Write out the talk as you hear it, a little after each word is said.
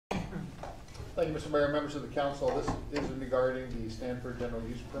Thank you, Mr. Mayor, members of the council. This is regarding the Stanford general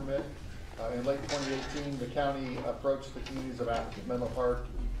use permit. In late 2018, the county approached the communities of Atherton, Menlo Park,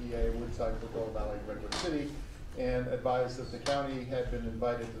 EPA, Woodside, Pagola Valley, Redwood City, and advised that the county had been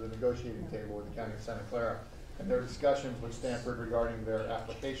invited to the negotiating table with the County of Santa Clara and their discussions with Stanford regarding their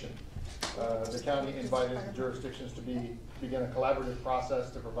application. The county invited the jurisdictions to begin a collaborative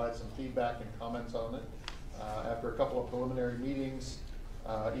process to provide some feedback and comments on it. After a couple of preliminary meetings,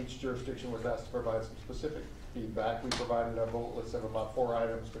 each jurisdiction was asked to provide some specific feedback. We provided a bullet list of about 4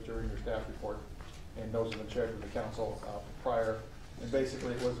 items, which are in your staff report, and those have been shared with the council prior. And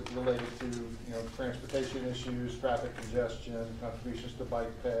basically, it was related to transportation issues, traffic congestion, contributions to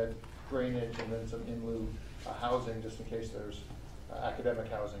bike ped, drainage, and then some in lieu housing, just in case there's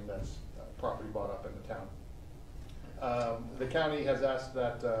academic housing that's property bought up in the town. The county has asked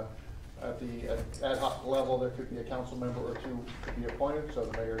that at the ad hoc level, there could be a council member or 2 to be appointed. So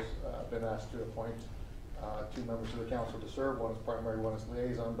the mayor's been asked to appoint 2 members of the council to serve. One is primary, one is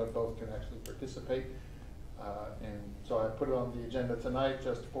liaison, but both can actually participate. And so I put it on the agenda tonight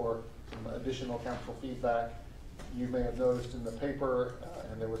just for some additional council feedback. You may have noticed in the paper,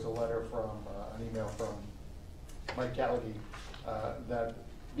 and there was a letter from, an email from Mike Callaghy, that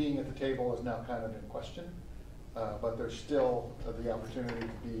being at the table is now kind of in question. But there's still the opportunity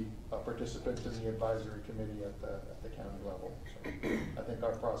to be a participant in the advisory committee at the county level. So I think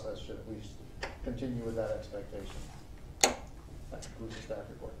our process should at least continue with that expectation. That concludes the staff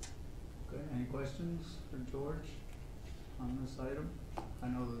report. Okay, any questions for George on this item? I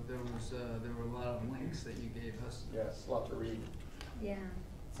know that there were a lot of links that you gave us. Yes, a lot to read. Yeah.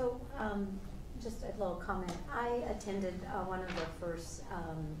 So just a little comment. I attended one of the first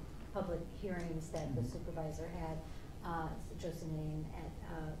public hearings that the supervisor had, Josephine, at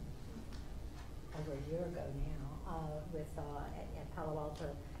over a year ago now, with at Palo Alto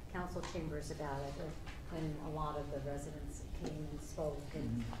council chambers about it, when a lot of the residents came and spoke.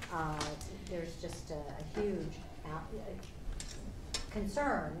 And there's just a huge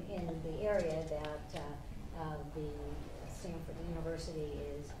concern in the area that the Stanford University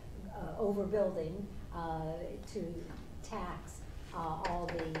is overbuilding to tax all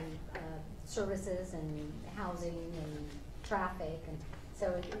the services and housing and traffic, and so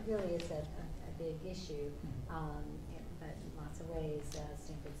it really is a big issue. But in lots of ways,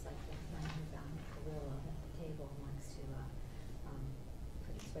 Stanford's like the man who found the gorilla at the table and likes to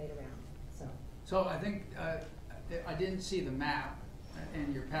put his weight around. So I think I didn't see the map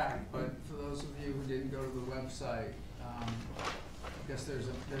in your pack, but for those of you who didn't go to the website, I guess there's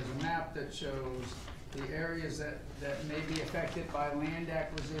a map that shows the areas that may be affected by land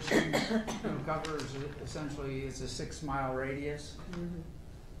acquisition. It covers essentially, it's a 6-mile radius,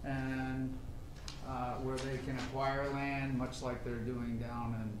 and where they can acquire land, much like they're doing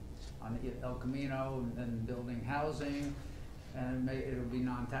down on El Camino, and building housing, and it'll be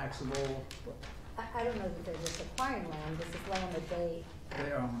non-taxable. I don't know that they're just acquiring land. This is land that they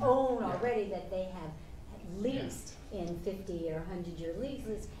own yeah. already, that they have leased in 50 or 100-year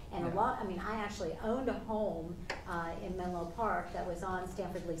leases. And a lot, I mean, I actually owned a home in Menlo Park that was on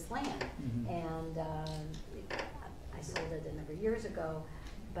Stanford leased land. And I sold it a number of years ago,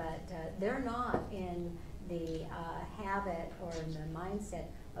 but they're not in the habit or in the mindset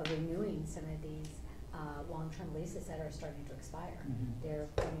of renewing some of these long-term leases that are starting to expire. They're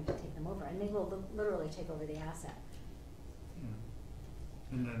going to take them over, and they will literally take over the asset.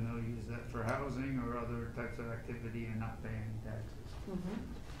 And then they'll use that for housing or other types of activity and not pay any taxes.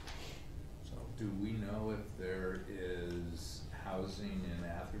 So do we know if there is housing in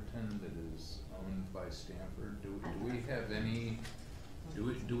Atherton that is owned by Stanford? Do we have any,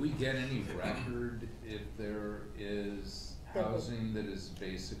 do we get any record if there is housing that is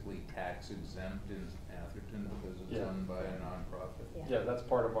basically tax exempt in Atherton because it's owned by a nonprofit? Yeah, that's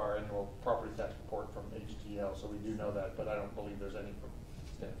part of our annual property tax report from HTL, so we do know that, but I don't believe there's any from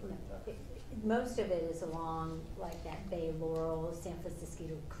Stanford. Most of it is along like that Bay Laurel, San Francisco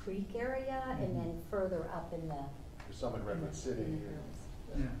Creek area, and then further up in the some in Redwood City.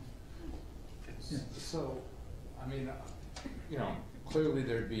 So, I mean, clearly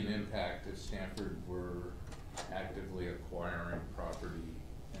there'd be an impact if Stanford were actively acquiring property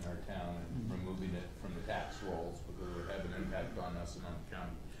in our town and removing it from the tax rolls, because it would have an impact on us and on the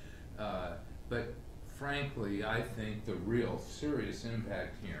county. But frankly, I think the real serious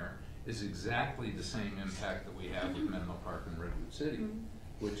impact here is exactly the same impact that we have with Menlo Park and Redwood City,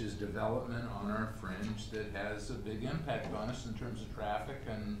 which is development on our fringe that has a big impact on us in terms of traffic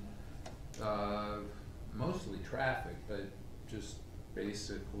and mostly traffic, but just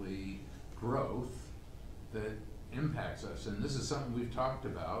basically growth that impacts us. And this is something we've talked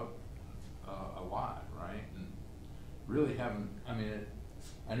about a lot, right? And really haven't, I mean,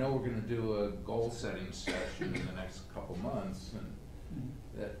 I know we're gonna do a goal-setting session in the next couple months, and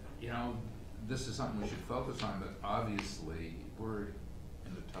that, you know, this is something we should focus on, but obviously, we're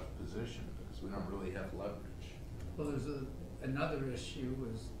in a tough position because we don't really have leverage. Well, there's another issue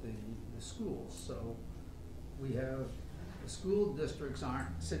is the schools, so we have, the school districts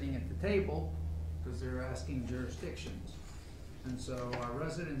aren't sitting at the table because they're asking jurisdictions. And so our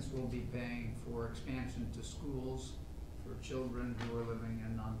residents will be paying for expansion to schools for children who are living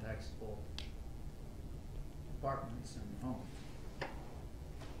in non-taxable apartments and homes.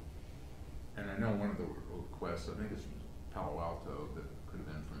 And I know one of the requests, I think it's from Palo Alto, that could have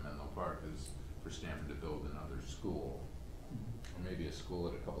been from Menlo Park, is for Stanford to build another school, or maybe a school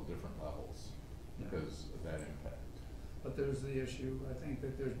at a couple different levels, Yeah. because of that impact. But there's the issue, I think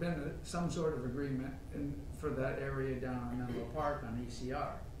that there's been some sort of agreement for that area down in Menlo Park on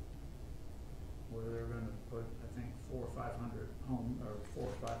ECR, where they're gonna put, I think, 400 or 500 400 or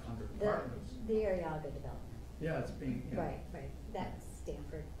 500 apartments. The Ariaga development. Yeah, it's being, yeah. Right, that's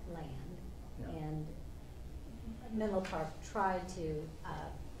Stanford land. Yeah. And Menlo Park tried to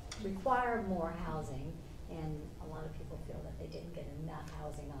require more housing, and a lot of people feel that they didn't get enough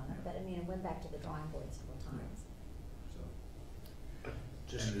housing on it. But I mean, it went back to the drawing board several times.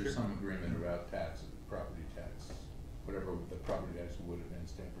 And there's some agreement about taxes, property tax, whatever the property tax would have been,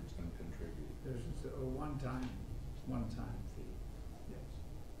 Stanford's gonna contribute. There's a one-time fee, yes.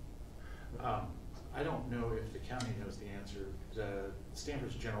 I don't know if the county knows the answer.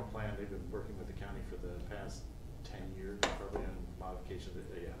 Stanford's general plan, they've been working with the county for the past 10 years, probably on modification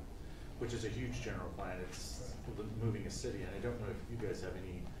of it, which is a huge general plan. It's moving a city, and I don't know if you guys have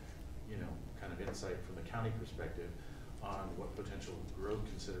any, kind of insight from the county perspective on what potential growth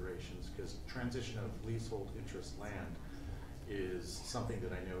considerations, because transition of leasehold interest land is something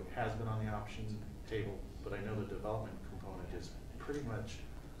that I know has been on the option table, but I know the development component is pretty much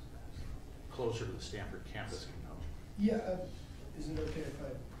closer to the Stanford campus component. Yeah, is it okay if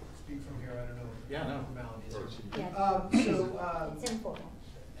I speak from here? I don't know. Yeah, no. Formalities. Yeah, it's informal.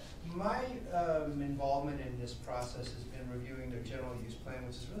 My involvement in this process has been reviewing their general use plan,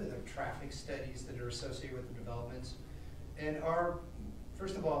 which is really the traffic studies that are associated with the developments. And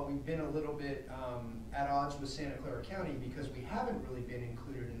first of all, we've been a little bit at odds with Santa Clara County because we haven't really been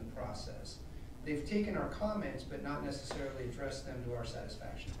included in the process. They've taken our comments, but not necessarily addressed them to our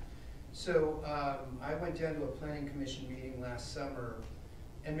satisfaction. So I went down to a planning commission meeting last summer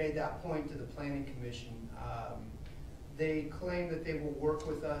and made that point to the planning commission. They claim that they will work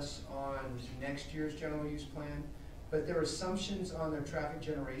with us on next year's general use plan, but their assumptions on their traffic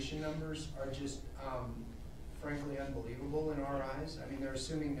generation numbers are just frankly unbelievable in our eyes. I mean, they're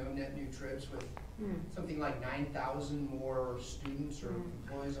assuming no net new trips with something like 9,000 more students or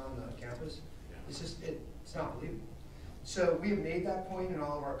employees on the campus. It's just, it's not believable. So we have made that point in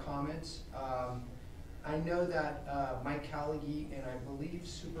all of our comments. I know that Mike Callaghy and I believe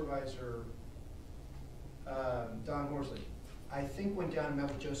Supervisor Don Horsley, I think went down and met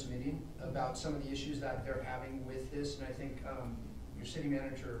with Joe Simidian about some of the issues that they're having with this, and I think your city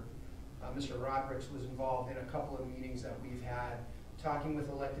manager, Mr. Rodericks, was involved in a couple of meetings that we've had, talking with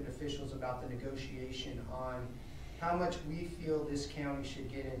elected officials about the negotiation on how much we feel this county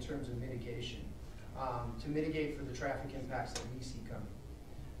should get in terms of mitigation, to mitigate for the traffic impacts that we see coming.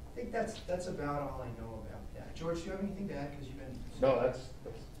 I think that's about all I know about that. George, do you have anything to add? Because you've been... No, that's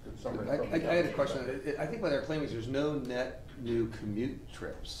good summary. I had a question. I think what they're claiming is there's no net new commute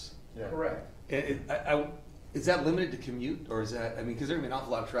trips. Yeah. Correct. Is that limited to commute, or is that, I mean, because there's gonna be an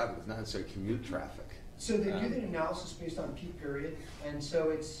awful lot of traffic, it's not necessarily commute traffic. So they do the analysis based on peak period, and so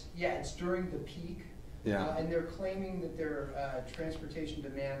it's during the peak. Yeah. And they're claiming that their transportation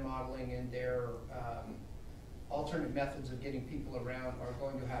demand modeling and their alternate methods of getting people around are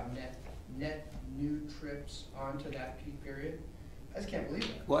going to have net new trips onto that peak period. I just can't believe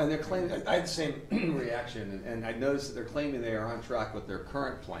that. Well, and they're claiming, I had the same reaction, and I noticed that they're claiming they are on track with their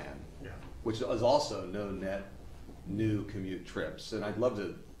current plan, which is also no net new commute trips. And I'd love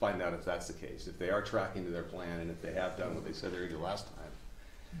to find out if that's the case, if they are tracking to their plan and if they have done what they said they were gonna do last time.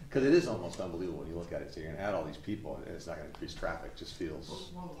 Because it is almost unbelievable when you look at it. So you're gonna add all these people and it's not gonna increase traffic. It just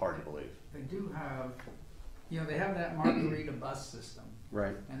feels hard to believe. They do have, they have that Margarita bus system.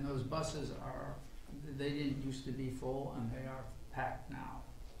 Right. And those buses they didn't used to be full and they are packed now.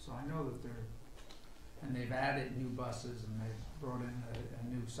 So I know that and they've added new buses and they've brought in a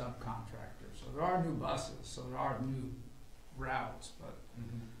new subcontractor. So there are new buses, so there are new routes, but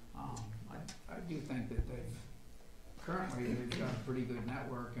I do think that they've currently, they've got a pretty good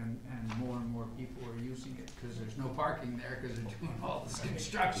network and more people are using it, cause there's no parking there, cause they're doing all this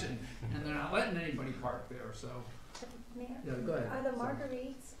construction, and they're not letting anybody park there, so. Mayor? Yeah, go ahead. Are the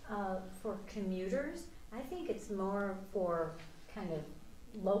Marguerites, for commuters? I think it's more for kind of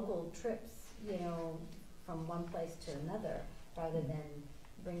local trips, you know, from one place to another, rather than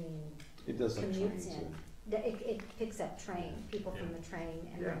bringing It does have commutes trains, in. It picks up people from the train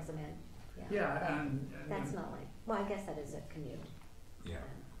and Yeah. brings them in. Yeah, but and. That's not like, well, I guess that is a commute. Yeah.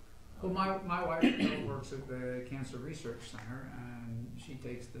 Well, my wife works at the Cancer Research Center, and she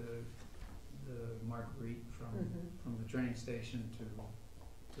takes the Marguerite from the train station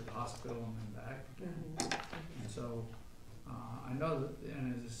to the hospital and then back again. Mhm. And so, I know that,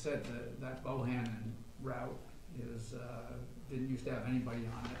 and as I said, that Bohannon route is, didn't used to have anybody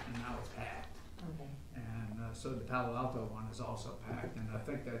on it, and now it's packed. Okay. And, so the Palo Alto one is also packed, and I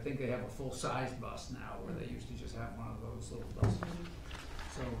think they have a full-size bus now, where they used to just have one of those little buses.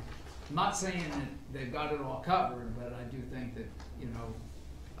 So, I'm not saying that they've got it all covered, but I do think that, you know,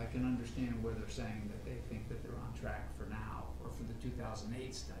 I can understand where they're saying that they think that they're on track for now, or for the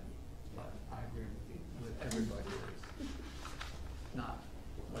 2008 study, but I agree with everybody, it's not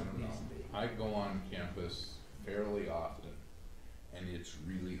I what it don't know. needs to be. I go on campus fairly often, and it's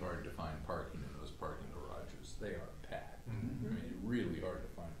really hard to find parking in those parking garages. They are packed. I mean, really hard to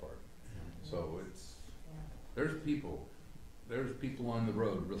find parking. So it's, Yeah. there's people on the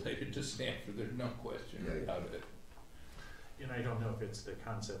road related to Stanford, there's no question about it. And I don't know if it's the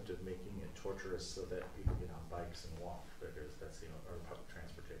concept of making it torturous so that people get on bikes and walk, because that's the, or public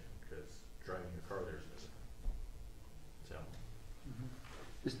transportation, because driving your car there is miserable. So,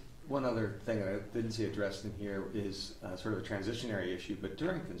 Just one other thing that I didn't see addressed in here is sort of a transitionary issue, but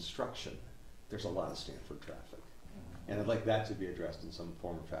during construction, there's a lot of Stanford traffic. And I'd like that to be addressed in some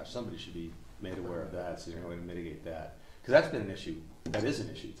form or fashion. Somebody should be made aware of that, so there's a way to mitigate that. Because that's been an issue, that is an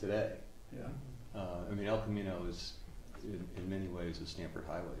issue today. Yeah. I mean, El Camino is, in many ways, a Stanford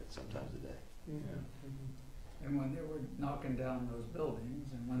highway at some times a day. Yeah. And when they were knocking down those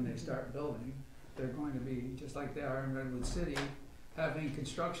buildings, and when they start building, they're going to be, just like they are in Redwood City, having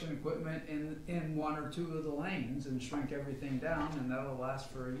construction equipment in one or two of the lanes and shrink everything down, and that'll last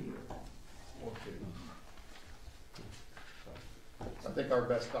for a year or two. I think our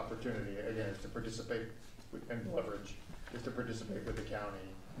best opportunity, again, is to participate and leverage, is to participate with the county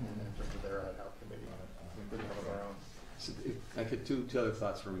in terms of their ad hoc committee, including one of our own. So if I could, two other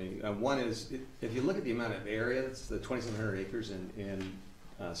thoughts from me. One is, if you look at the amount of area, that's the 2,700 acres in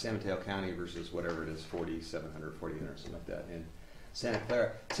San Mateo County versus whatever it is, 4,700, 4,800, something like that, in Santa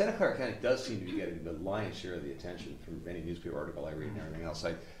Clara. Santa Clara County does seem to be getting the lion's share of the attention from any newspaper article I read and everything else.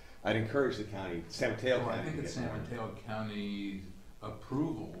 I'd encourage the county, San Mateo Well, I County, think to it's get San more. Mateo County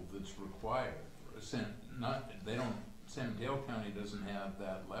approval that's required. San Mateo County doesn't have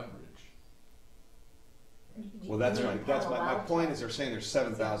that leverage. Well, that's You my, mean that's Palo my Alto? point is they're saying there's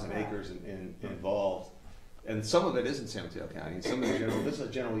 7,000 Santa Clara. acres involved. And some of it is in San Mateo County, and some of the this is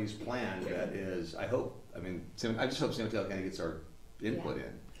a general use plan that is, I just hope San Mateo County gets our input in.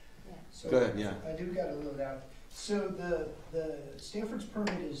 Yeah. So Go ahead, yeah. I do gotta load out. So the Stanford's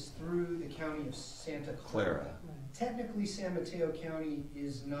permit is through the county of Santa Clara. Clara. Technically, San Mateo County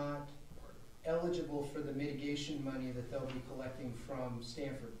is not eligible for the mitigation money that they'll be collecting from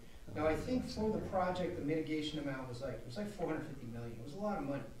Stanford. Now, I think for the project, the mitigation amount was like 450 million. It was a lot of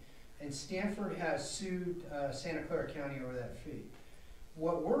money. And Stanford has sued Santa Clara County over that fee.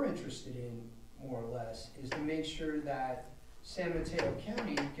 What we're interested in, more or less, is to make sure that San Mateo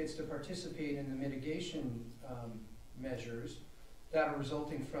County gets to participate in the mitigation measures that are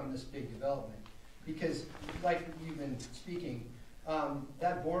resulting from this big development. Because, like you've been speaking,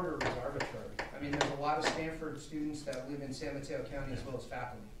 that border was arbitrary. I mean, there's a lot of Stanford students that live in San Mateo County as well as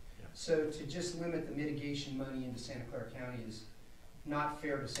faculty. Yeah. So to just limit the mitigation money into Santa Clara County is not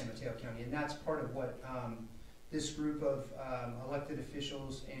fair to San Mateo County, and that's part of what this group of elected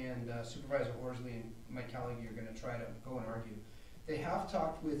officials and Supervisor Horsley and Mike Callagy are going to try to go and argue. They have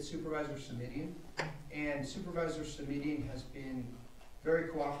talked with Supervisor Samidian, and Supervisor Samidian has been very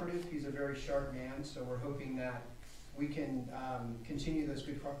cooperative. He's a very sharp man, so we're hoping that we can continue those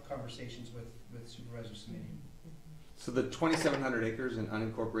good conversations with Supervisor Samidian. So the 2,700 acres in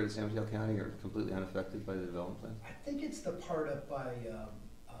unincorporated San Mateo County are completely unaffected by the development plan? I think it's the part up by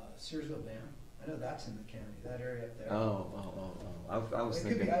Searsville Dam. I know that's in the county, that area up there. I was It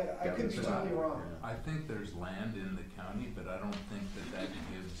could thinking. be, I could be totally wrong. Yeah. I think there's land in the county, but I don't think that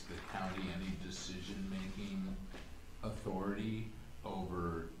gives the county any decision-making authority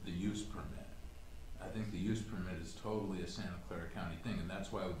over the use permit. I think the use permit is totally a Santa Clara County thing, and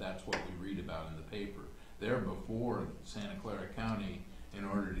that's what we read about in the paper. they're before Santa Clara County in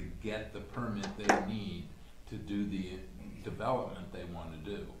order to get the permit they need to do the development they wanna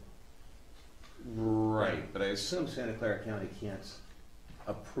do. Right, but I assume Santa Clara County can't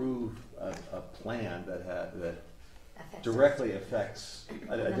approve a plan that Affects directly affects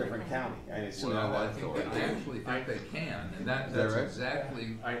a Another different county. county. I assume Well, I that think, authority. I actually think they can, and Is that that's right?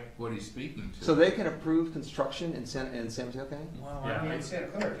 exactly what he's speaking to. So they can approve construction in San Mateo County? Well, Yeah. I mean, In Santa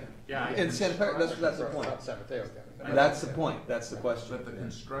Clara County. Yeah, In Santa Clara, that's the point. Not San Mateo County. That's the point, that's the question. but the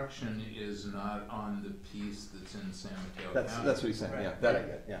construction is not on the piece that's in San Mateo County. That's what he's saying, yeah, that I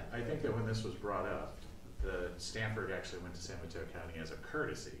get, yeah. I think that when this was brought up, the Stanford actually went to San Mateo County as a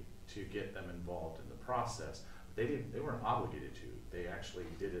courtesy to get them involved in the process. They weren't obligated to, they actually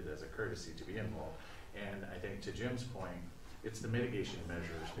did it as a courtesy to be involved. And I think to Jim's point, it's the mitigation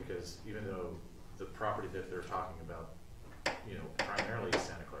measures, because even though the property that they're talking about, you know, primarily is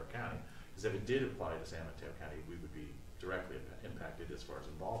Santa Clara County, because if it did apply to San Mateo County, we would be directly impacted as far as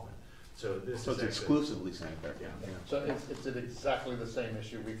involvement. So this is So it's actually- exclusively Santa Clara. Yeah. So it's exactly the same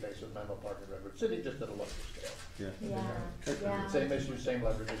issue we face with Menlo Park and Redwood City, just at a larger scale. Yeah. Yeah. Same issues, same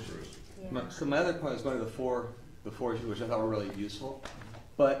leverage issues. Yeah. So my other point is going to the four issues, which I thought were really useful.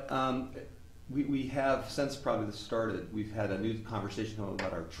 But we have, since probably this started, we've had a new conversation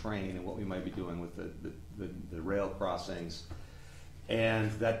about our train and what we might be doing with the rail crossings. And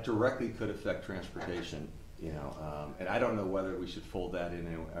that directly could affect transportation, you know. And I don't know whether we should fold that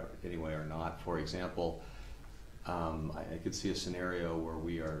in any way or not. For example, I could see a scenario where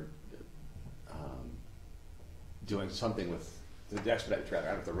we are doing something with the expedited traffic.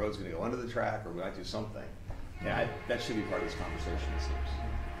 I don't know if the road's gonna go under the track, or we might do something. Yeah, that should be part of this conversation, it seems.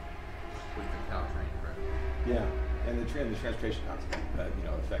 With the Caltrain, right? Yeah, and the transportation concept, you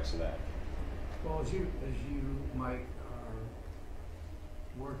know, effects of that. Well, as you, Mike,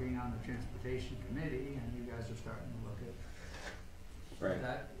 are working on the transportation committee, and you guys are starting to look at Right.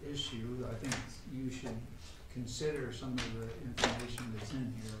 that issue, I think you should consider some of the information that's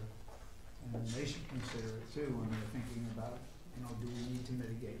in here, and they should consider it too when they're thinking about, you know, do we need to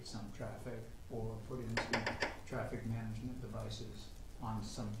mitigate some traffic or put in some traffic management devices on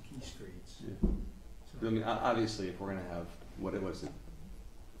some key streets? Yeah. So- I mean, obviously, if we're gonna have, what was it,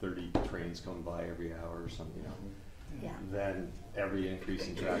 30 trains going by every hour or something, you know, Yeah. then every increase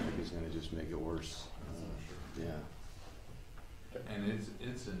in traffic is gonna just make it worse. Yeah. And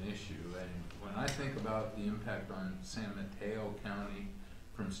it's an issue, and when I think about the impact on San Mateo County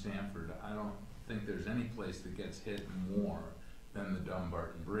from Stanford, I don't think there's any place that gets hit more than the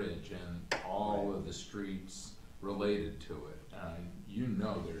Dumbarton Bridge and all of the streets related to it. You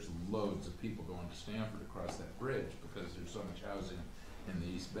know there's loads of people going to Stanford across that bridge because there's so much housing in the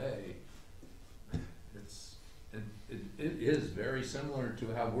East Bay. It is very similar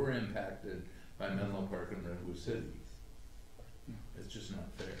to how we're impacted by Menlo Park and Redwood City. It's just not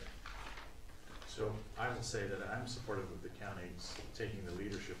fair. So I will say that I'm supportive of the counties taking the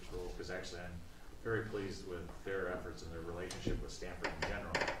leadership role, because actually I'm very pleased with their efforts and their relationship with Stanford in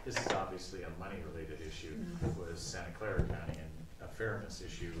general. This is obviously a money-related issue with Santa Clara County, and a fairness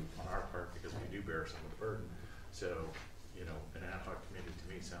issue on our part, because we do bear some of the burden. So, you know, an ad hoc committee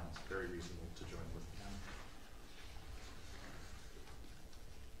to me sounds very reasonable to join with the county.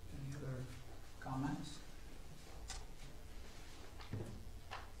 Any other comments? Okay,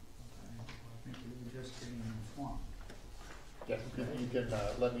 well, I think we were just getting informed. Yeah, you can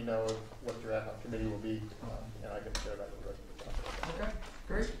let me know what your ad hoc committee will be, and I can share that with the rest of the council. Okay,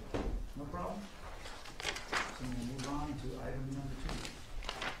 great, no problem. So we'll move on to item number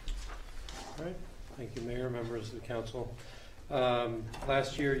 2. All right, thank you, Mayor, members of the council.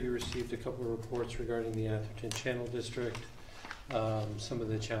 Last year, you received a couple of reports regarding the Atherton Channel District, some of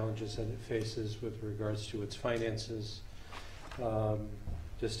the challenges that it faces with regards to its finances.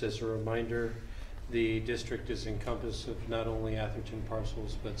 Just as a reminder, the district is encompassed of not only Atherton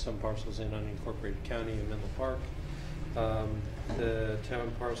parcels, but some parcels in unincorporated county in Menlo Park. The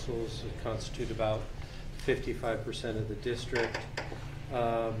town parcels constitute about 55% of the district.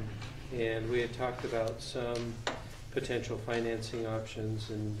 And we had talked about some potential financing options,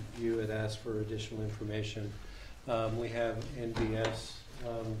 and you had asked for additional information. We have NBS,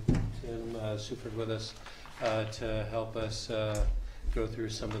 Tim Suford with us to help us go through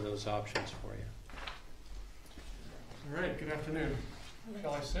some of those options for you. All right, good afternoon.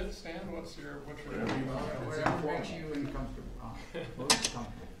 Shall I sit, stand? What's your Whatever makes you uncomfortable, most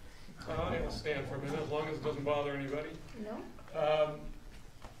comfortable. I will stand for a minute, as long as it doesn't bother anybody. No?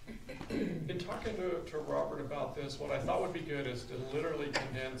 In talking to Robert about this, what I thought would be good is to literally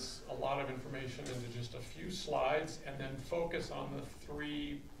condense a lot of information into just a few slides, and then focus on the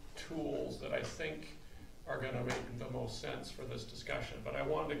 3 tools that I think are gonna make the most sense for this discussion. But I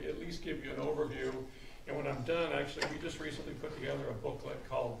wanted to at least give you an overview, and when I'm done, actually, we just recently put together a booklet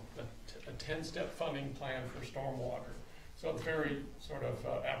called a 10-step funding plan for stormwater. So it's very sort of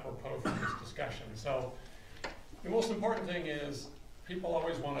apropos for this discussion. So the most important thing is people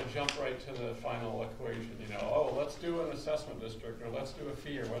always want to jump right to the final equation, you know, oh, let's do an assessment district, or let's do a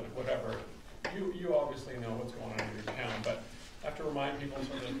fee, or whatever. You obviously know what's going on in your town, but I have to remind people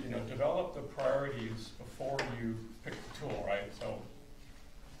sort of, you know, develop the priorities before you pick the tool, right? So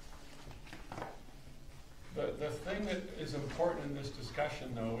the thing that is important in this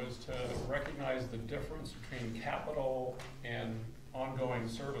discussion, though, is to recognize the difference between capital and ongoing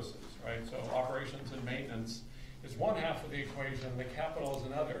services, right? So operations and maintenance is one half of the equation, the capital is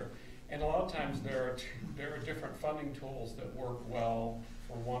another. And a lot of times there are different funding tools that work well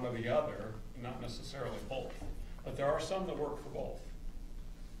for one or the other, not necessarily both. But there are some that work for both.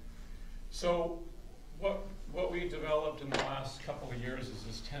 So what we developed in the last couple of years is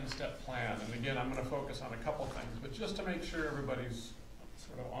this 10-step plan. And again, I'm going to focus on a couple things, but just to make sure everybody's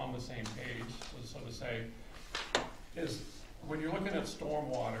sort of on the same page, so to say, is when you're looking at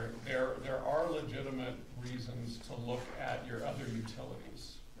stormwater, there are legitimate reasons to look at your other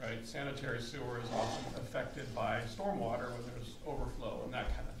utilities, right? Sanitary sewer is often affected by stormwater when there's overflow and that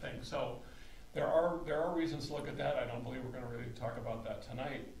kind of thing. So there are reasons to look at that. I don't believe we're going to really talk about that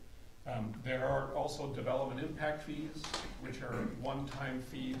tonight. There are also development impact fees, which are one-time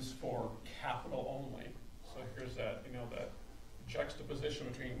fees for capital only. So here's that, you know, that juxtaposition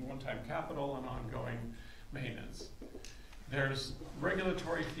between one-time capital and ongoing maintenance. There's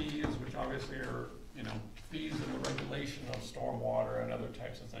regulatory fees, which obviously are, you know, fees in the regulation of stormwater and other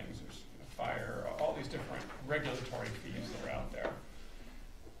types of things. There's fire, all these different regulatory fees that are out there.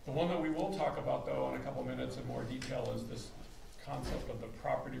 The one that we will talk about, though, in a couple minutes in more detail is this concept of the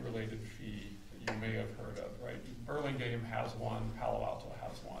property-related fee that you may have heard of, right? Burlingame has one, Palo Alto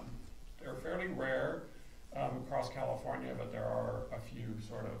has one. They're fairly rare across California, but there are a few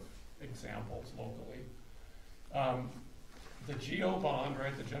sort of examples locally. The GO bond,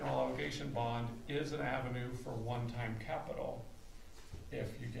 right, the general obligation bond, is an avenue for one-time capital if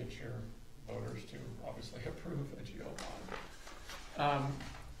you get your voters to obviously approve a GO bond.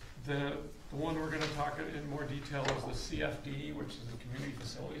 The one we're going to talk in more detail is the CFD, which is the Community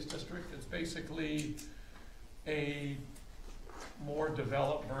Facilities District. It's basically a more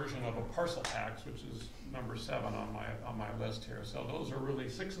developed version of a parcel tax, which is number 7 on my list here. So those are really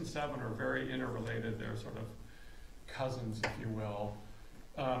 6 and 7 are very interrelated. They're sort of cousins, if you will.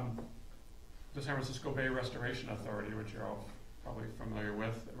 The San Francisco Bay Restoration Authority, which you're all probably familiar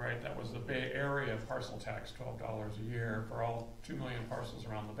with, right? That was the Bay Area parcel tax, $12 a year for all 2 million parcels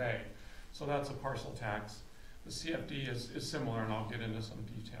around the Bay. So that's a parcel tax. The CFD is similar, and I'll get into some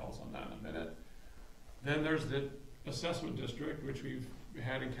details on that in a minute. Then there's the assessment district, which we've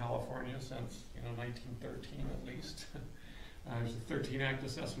had in California since 1913 at least. There's the 13 Act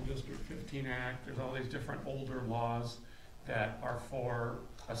Assessment District, 15 Act. There's all these different older laws that are for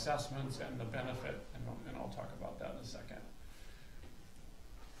assessments and the benefit, and I'll talk about that in a second.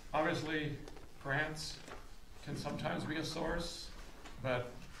 Obviously, grants can sometimes be a source,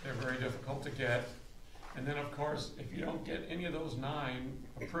 but they're very difficult to get. And then, of course, if you don't get any of those 9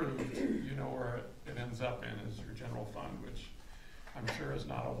 approved, you know where it ends up in is your general fund, which I'm sure is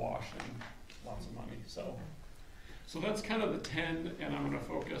not a wash and lots of money. So that's kind of the 10, and I'm going to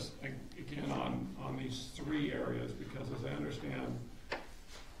focus again on these 3 areas because, as I understand,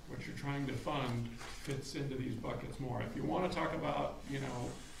 what you're trying to fund fits into these buckets more. If you want to talk about,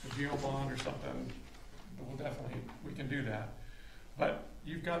 a GO bond or something, we can do that. But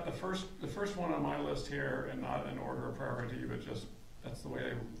you've got the first one on my list here, and not in order of priority, but just that's the way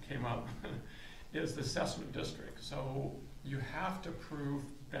they came up, is the assessment district. So you have to prove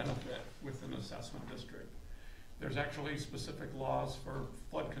benefit with an assessment district. There's actually specific laws for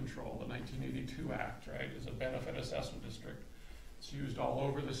flood control. The 1982 Act, right, is a benefit assessment district. It's used all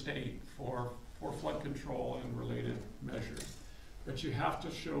over the state for flood control and related measures. But you have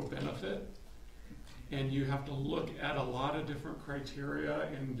to show benefit, and you have to look at a lot of different criteria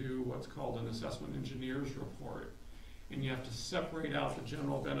and do what's called an assessment engineer's report. And you have to separate out the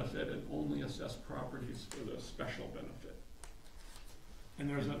general benefit and only assess properties for the special benefit. And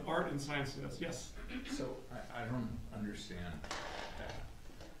there's an art and science to this. Yes? So I don't understand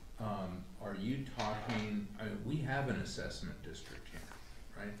that. Are you talking, we have an assessment district here,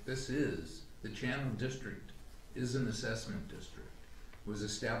 right? The Channel District is an assessment district. It was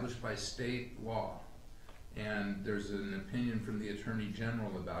established by state law. And there's an opinion from the Attorney General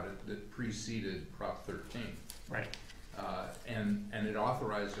about it that preceded Prop 13. Right. And it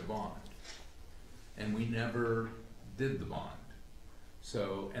authorized a bond. and we never did the bond.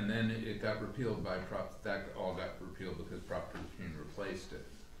 So, and then it got repealed by that all got repealed because Prop 13 replaced it.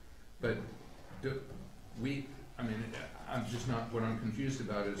 But I'm just not, what I'm confused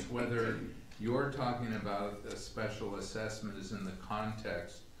about is whether you're talking about a special assessment is in the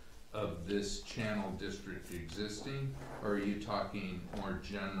context of this channel district existing, or are you talking more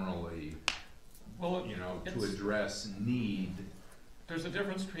generally, Well, you know, to it's- address need? There's a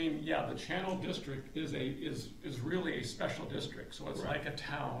difference between, yeah, the channel district is really a special district, so it's Right. like a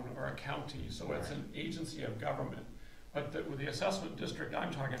town or a county, so it's an agency of government. But the assessment district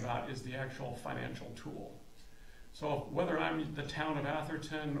I'm talking about is the actual financial tool. So whether I'm the town of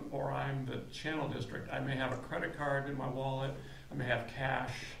Atherton or I'm the channel district, I may have a credit card in my wallet, I may have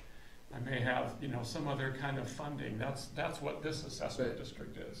cash, I may have, you know, some other kind of funding. That's what this assessment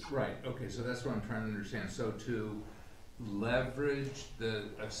district is. Right, okay, so that's what I'm trying to understand. So to leverage the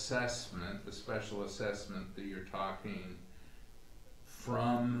assessment, the special assessment that you're talking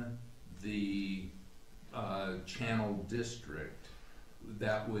from the channel district,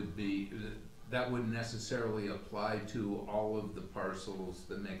 that wouldn't necessarily apply to all of the parcels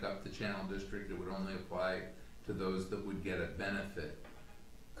that make up the channel district. It would only apply to those that would get a benefit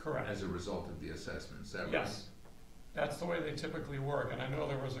Correct. as a result of the assessment, is that right? Yes, that's the way they typically work, and I know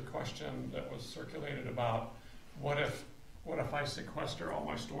there was a question that was circulated about, what if I sequester all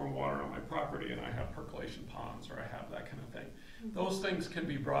my storm water on my property and I have percolation ponds, or I have that kind of thing? Those things can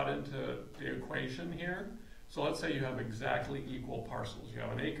be brought into the equation here. So let's say you have exactly equal parcels. You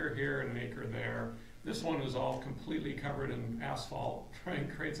have an acre here and an acre there. This one is all completely covered in asphalt, right?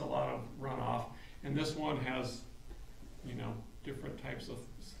 Creates a lot of runoff. And this one has, you know, different types of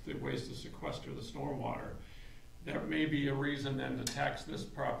ways to sequester the stormwater. There may be a reason then to tax this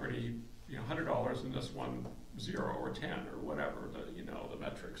property, you know, $100 and this one 0 or 10 or whatever the, you know, the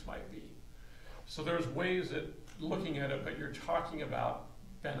metrics might be. So there's ways at looking at it, but you're talking about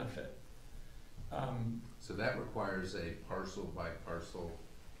benefit. So that requires a parcel by parcel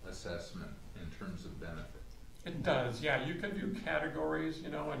assessment in terms of benefit. It does, yeah. You can do categories, you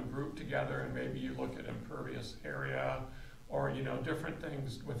know, and group together, and maybe you look at impervious area or, you know, different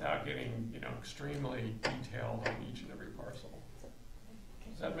things without getting, you know, extremely detailed on each and every parcel.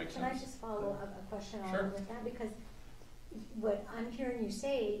 Does that make Can I sense? just follow up a question Sure. on with that? Because what I'm hearing you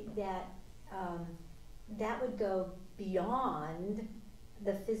say, that that would go beyond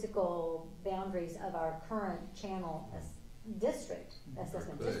the physical boundaries of our current channel district,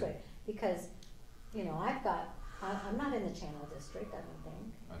 assessment Good. district. Because, you know, I'm not in the channel district, I don't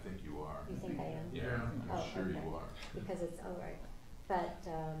think. I think you are. You think I am? Yeah, I'm Oh, sure okay. you are. Because it's, all right. But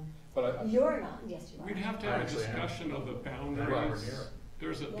But you're not, yes, you are. We'd have to have a Actually, discussion of the Nowhere boundaries. near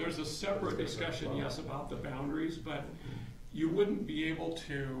it. There's a separate discussion, yes, about the boundaries, but you wouldn't be able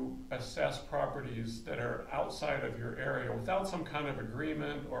to assess properties that are outside of your area without some kind of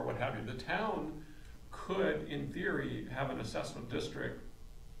agreement or what have you. The town could, in theory, have an assessment district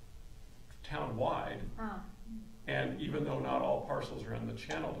town-wide, and even though not all parcels are in the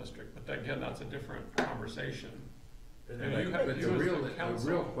channel district, but again, that's a different conversation. And And then you I- have- But you the as real, council-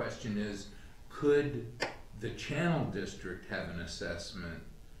 the real question is, could the channel district have an assessment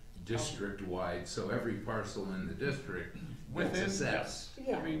district-wide, so every parcel in the district gets Within, assessed? yes.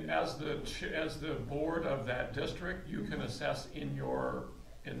 Yeah. I mean, as the board of that district, you can assess in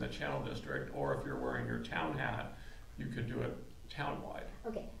the channel district, or if you're wearing your town hat, you could do it town-wide.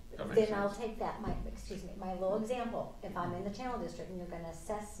 Okay, That makes then I'll sense. take that, my little example. If I'm in the channel district and you're gonna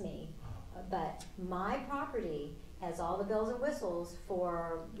assess me, but my property has all the bells and whistles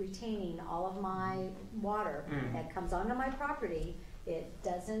for retaining all of my water Mm. that comes onto my property, it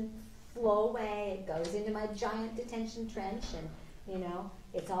doesn't flow away, it goes into my giant detention trench, and, you know,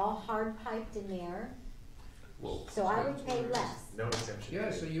 it's all hard piped in there, Well, so I would pay less. No exemption.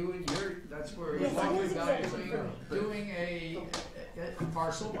 Yeah, so that's where Yes, you're it is exemption for me. doing a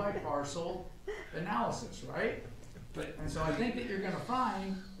parcel by parcel analysis, right? But, And so I think that you're gonna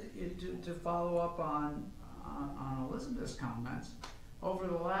find, to follow up on Elizabeth's comments, over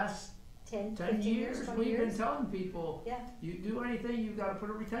the last 10, 10 15 years, years, 20 we've been years? telling people, Yeah, you do anything, you've gotta put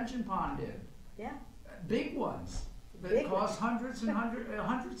a retention pond in. yeah. Big ones, that Big cost hundreds and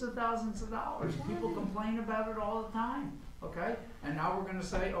hundreds of thousands of dollars. People complain about it all the time, okay? And now we're gonna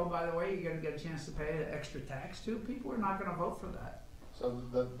say, oh, by the way, you're gonna get a chance to pay the extra tax too? People are not gonna vote for that. So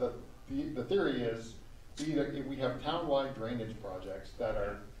the theory is, if we have townwide drainage projects that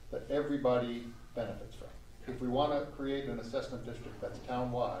everybody benefits from. If we wanna create an assessment district that's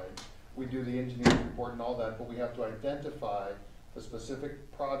townwide, we do the engineering report and all that, but we have to identify the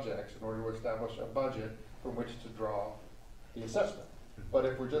specific projects in order to establish a budget from which to draw the assessment. But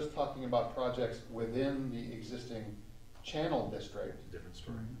if we're just talking about projects within the existing channel district, Different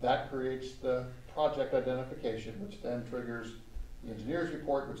story. that creates the project identification, which then triggers the engineer's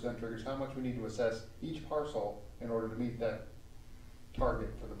report, which then triggers how much we need to assess each parcel in order to meet that target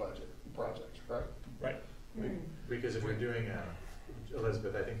for the budget project, correct? Right. Because if you're doing,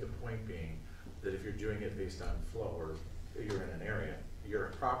 Elizabeth, I think the point being that if you're doing it based on flow, or you're in an area,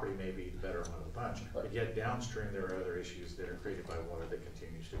 your property may be the better one of the bunch, but Right. yet downstream, there are other issues that are created by water that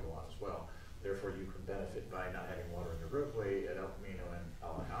continues to go on as well. Therefore, you can benefit by not having water in your roadway at El Camino and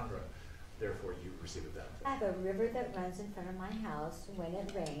Alejandra, therefore you receive a benefit. I have a river that runs in front of my house when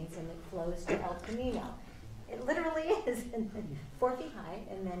it rains and it flows to El Camino. It literally is, and then 4 feet high,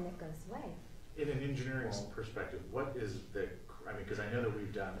 and then it goes away. In an engineering perspective, what is the, I mean, because I know that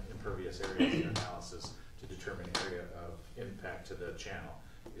we've done impervious area analysis to determine area of impact to the channel.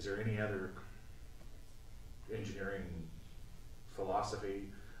 Is there any other engineering philosophy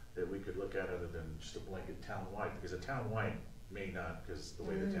that we could look at other than just a blanket town-wide? Because a town-wide may not, because the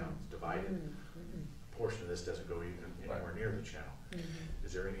way the town's divided, a portion of this doesn't go even anywhere near the channel.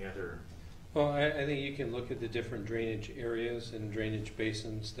 Is there any other? Well, I think you can look at the different drainage areas and drainage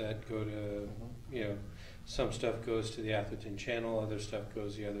basins that go to, you know, some stuff goes to the Atherton Channel, other stuff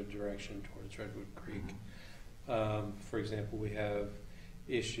goes the other direction towards Redwood Creek. For example, we have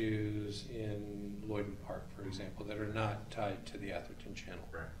issues in Lloyden Park, for example, that are not tied to the Atherton Channel.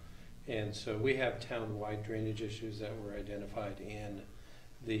 Right. And so we have town-wide drainage issues that were identified in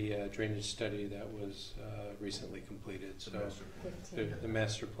the drainage study that was recently completed. So the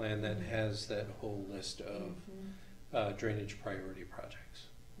master plan that has that whole list of drainage priority projects.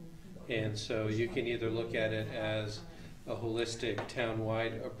 And so you can either look at it as a holistic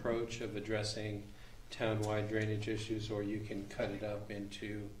town-wide approach of addressing town-wide drainage issues, or you can cut it up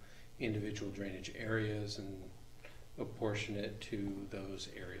into individual drainage areas and apportion it to those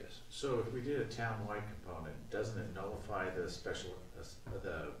areas. So if we did a town-wide component, doesn't it nullify the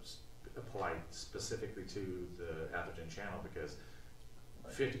applied specifically to the Atherton Channel? Because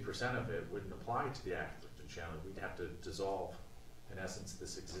 50% of it wouldn't apply to the Atherton Channel. We'd have to dissolve, in essence,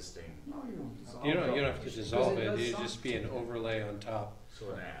 this existing, You don't have to dissolve it, it'd just be an overlay on top.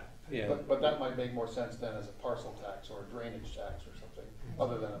 so an ad. Yeah. But that might make more sense then as a parcel tax or a drainage tax or something,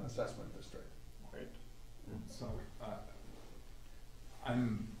 other than an assessment district. Right. So,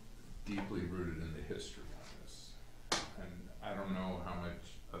 I'm deeply rooted in the history on this, and I don't know how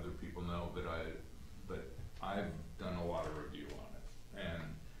much other people know, but I've done a lot of review on it,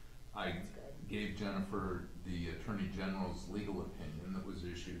 and I gave Jennifer the Attorney General's legal opinion that was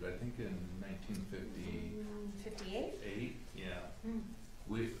issued, I think, in 1958. Yeah.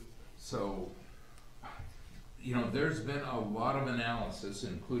 So, you know, there's been a lot of analysis,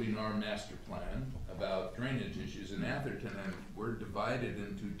 including our master plan, about drainage issues in Atherton, and we're divided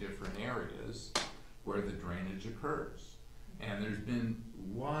into different areas where the drainage occurs. And there's been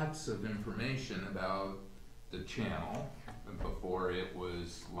lots of information about the channel before it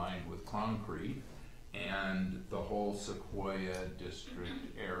was lined with concrete, and the whole Sequoia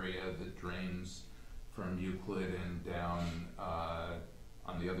district area that drains from Euclid and down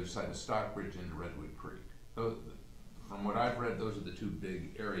on the other side of Stockbridge into Redwood Creek. From what I've read, those are the two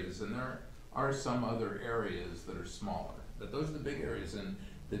big areas, and there are some other areas that are smaller, but those are the big areas. And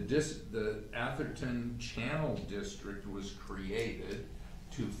the Atherton Channel District was created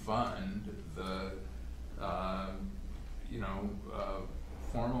to fund the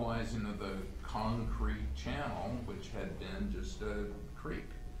formalizing of the concrete channel, which had been just a creek.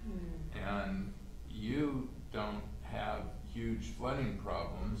 And you don't have huge flooding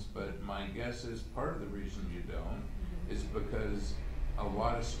problems, but my guess is part of the reason you don't is because a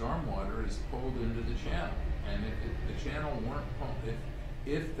lot of stormwater is pulled into the channel. And if the channel weren't pulled,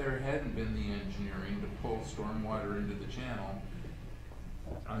 if there hadn't been the engineering to pull stormwater into the channel,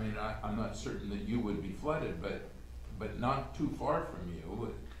 I mean, I'm not certain that you would be flooded, but not too far from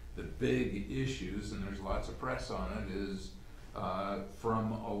you. The big issues, and there's lots of press on it, is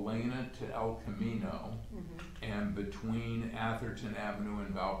from Elena to El Camino and between Atherton Avenue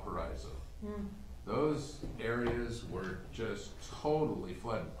and Valparaiso. Those areas were just totally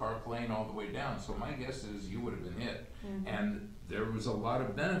flooded, Park Lane all the way down. So my guess is you would have been hit. And there was a lot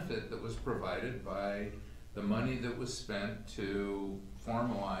of benefit that was provided by the money that was spent to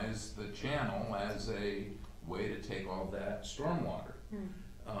formalize the channel as a way to take all that stormwater.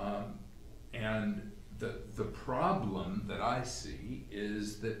 And the problem that I see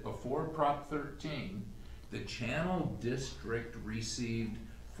is that before Prop 13, the Channel District received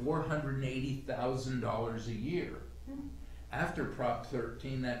 $480,000 a year. After Prop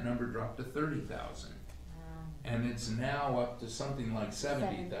 13, that number dropped to $30,000. and it's now up to something like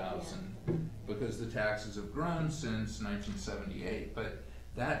 70,000 because the taxes have grown since 1978. But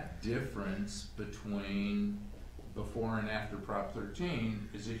that difference between before and after Prop 13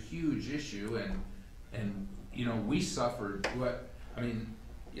 is a huge issue, and you know, we suffered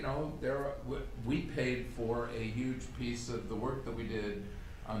we paid for a huge piece of the work that we did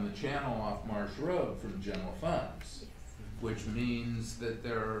on the channel off Marsh Road from general funds, which means that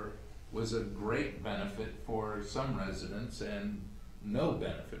there was a great benefit for some residents and no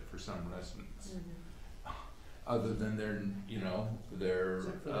benefit for some residents. Other than they're They're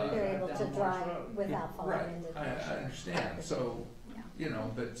able to drive without falling right, into the I understand, so, Yeah. you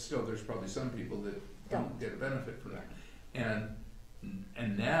know, but still, there's probably some people that don't get a benefit from that.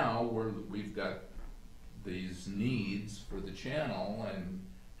 And now we've got these needs for the channel,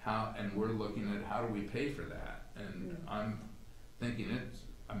 and we're looking at how do we pay for that, and I'm thinking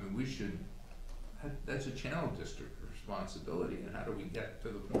we should, that's a channel district responsibility, and how do we get to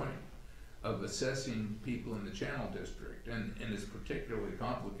the point of assessing people in the channel district, and it's particularly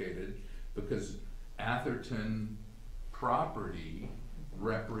complicated because Atherton property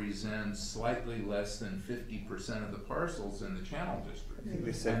represents slightly less than 50% of the parcels in the channel district. I think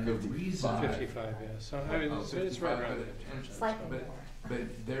they said And the 55. reason 55, yeah, so I mean, it's right 55, around but- there. Slightly but- more.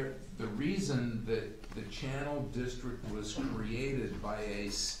 But the reason that the channel district was created by a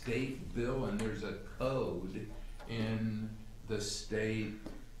state bill, and there's a code in the state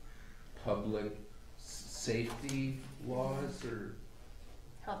public safety laws, or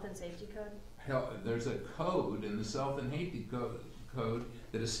Health and safety code? there's a code in the Health and Safety code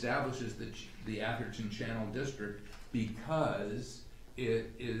that establishes the Atherton Channel District because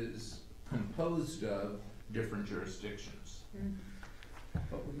it is composed of different jurisdictions.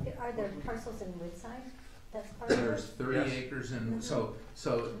 Are there parcels in Woodside that's part of it? There's 30 acres in, so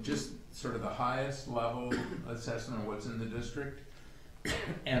just sort of the highest level assessment of what's in the district.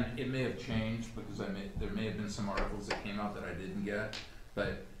 And it may have changed because there may have been some articles that came out that I didn't get,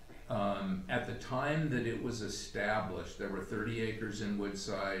 but at the time that it was established, there were 30 acres in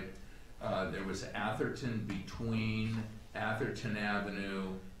Woodside. There was Atherton between Atherton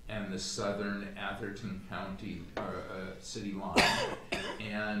Avenue and the southern Atherton County city line,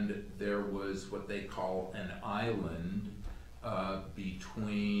 and there was what they call an island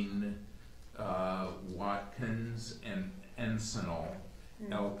between Watkins and Encinal,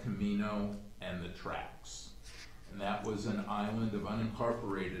 El Camino, and the tracks. And that was an island of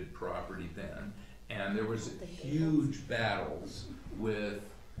unincorporated property then, and there was huge battles with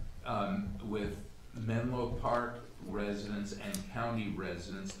Menlo Park residents and county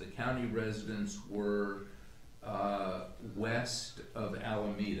residents. The county residents were west of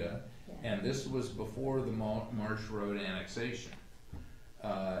Alameda, and this was before the Marsh Road annexation.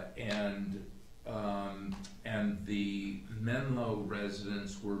 And the Menlo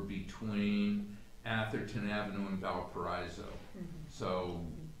residents were between Atherton Avenue and Valparaiso. So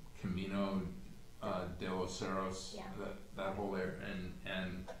Camino de los Cerros, that whole area,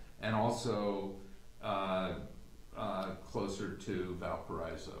 and also closer to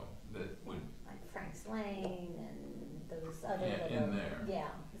Valparaiso, that would, Like Frank's Lane and those other in there. Yeah.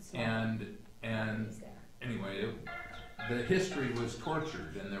 it's not- And properties there. anyway, the history was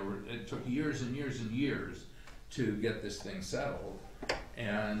tortured, and it took years and years and years to get this thing settled.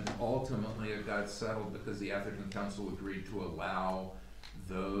 And ultimately it got settled because the Atherton Council agreed to allow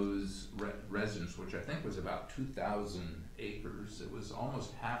those residents, which I think was about 2,000 acres, it was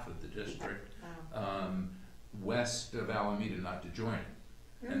almost half of the district, west of Alameda, not to join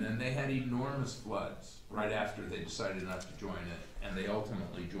it. And then they had enormous floods right after they decided not to join it, and they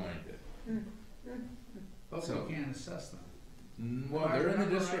ultimately joined it. But So- we can't assess them. Well, they're in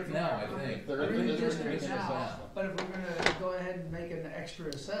the district now, I think. They're They're in the district making now, assessment. but if we're gonna go ahead and make an extra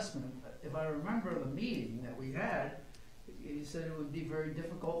assessment, if I remember the meeting that we had, you said it would be very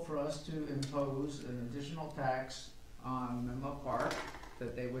difficult for us to impose an additional tax on Menlo Park,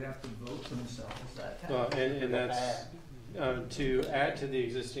 that they would have to vote themselves that tax. Well, and that's, to add to the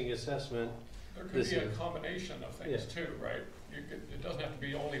existing assessment, There could This be a is- combination of things too, right? It doesn't have to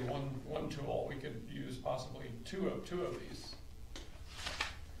be only one tool, we could use possibly two of these.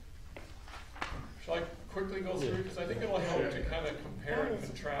 Shall I quickly go through, because I think it'll help to kind of compare and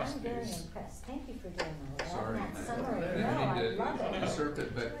contrast I'm very these. impressed. Thank you for doing all that. Sorry. That summary. I No, I didn't love mean to it. usurp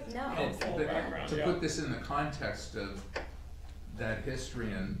it, but No, Helpful it's background, to yeah. put this in the context of that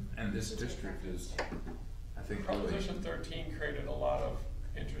history and this district is, I think, really. Proposition 13 created a lot of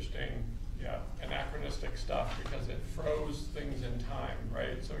interesting, anachronistic stuff because it froze things in time,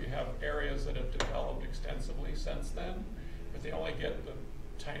 right? So you have areas that have developed extensively since then, but they only get the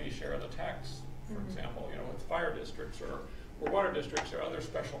tiny share of the tax for example, you know, with fire districts or water districts or other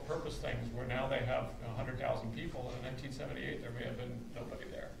special purpose things where now they have 100,000 people, and in 1978 there may have been nobody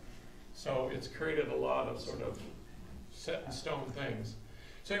there. So it's created a lot of sort of set in stone things.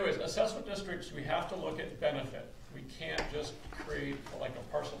 So anyways, assessment districts, we have to look at benefit. We can't just create like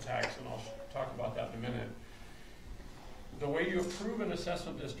a parcel tax, and I'll talk about that in a minute. The way you approve an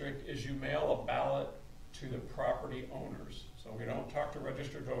assessment district is you mail a ballot to the property owners. So we don't talk to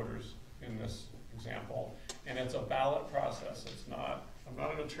registered voters in this example, and it's a ballot process. It's not, I'm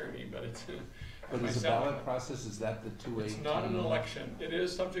not an attorney, but it's But is the ballot process, is that the 218? It's not an election. It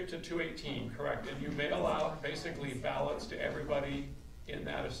is subject to 218, correct? And you mail out basically ballots to everybody in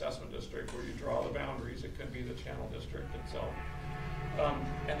that assessment district where you draw the boundaries. It could be the channel district itself.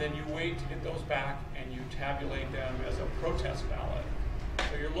 And then you wait, it goes back and you tabulate them as a protest ballot.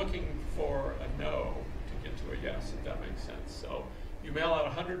 So you're looking for a no to get to a yes, if that makes sense. So you mail out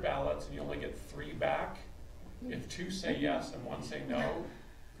 100 ballots and you only get 3 back. If 2 say yes and 1 say no,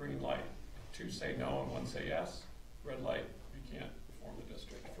 green light. If 2 say no and 1 say yes, red light. You can't form the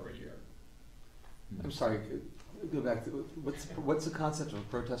district for a year. I'm sorry, go back to, what's the concept of a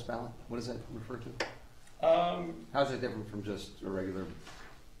protest ballot? What does that refer to? How's it different from just a regular?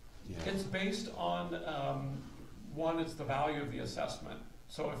 Yeah. It's based on, one, it's the value of the assessment.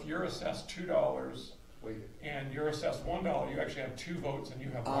 So if you're assessed $2 and you're assessed $1, you actually have 2 votes and you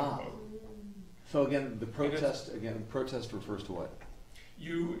have 1 vote. So again, the protest, protest refers to what?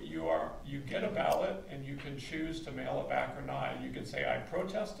 You get a ballot and you can choose to mail it back or not. And you can say, I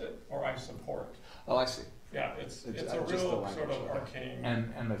protest it or I support. Oh, I see. Yeah, it's a just the real language. sort of arcane.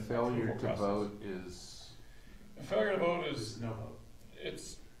 And the failure to process. vote is? The failure to vote is no vote.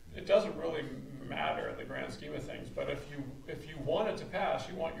 It doesn't really matter in the grand scheme of things, but if you want it to pass,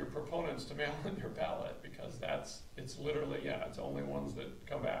 you want your proponents to mail in your ballot, because it's literally, it's only ones that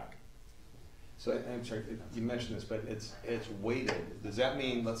come back. So I'm sorry, you mentioned this, but it's weighted. Does that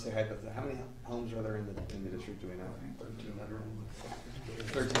mean, let's say, how many homes are there in the district? Do we know? 1,300.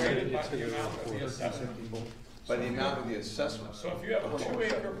 Weighted by the amount of the assessment. By the amount of the assessment. So if you have a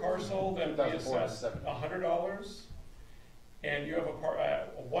 2-acre parcel, then we assess $100, and you have a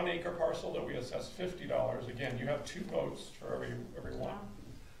 1-acre parcel that we assess $50. Again, you have 2 votes for every one.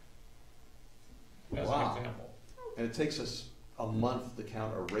 As an example. And it takes us a month to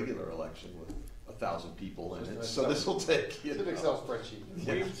count a regular election with 1,000 people in it. So this will take. It's an Excel spreadsheet.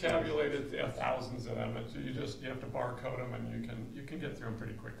 We've tabulated thousands of them. You have to barcode them, and you can get through them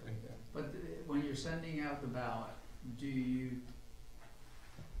pretty quickly. But when you're sending out the ballot, do you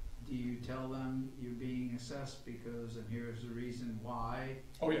tell them you're being assessed because, and here's the reason why?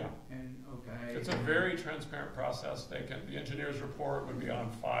 Oh yeah. And okay. It's a very transparent process. The engineer's report would be on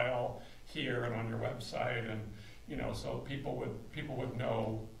file here and on your website, and so people would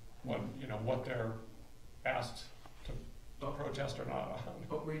know what they're asked to protest or not on.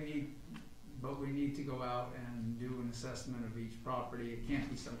 But we need to go out and do an assessment of each property. It can't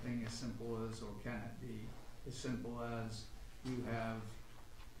be something as simple as, or can it be as simple as you have,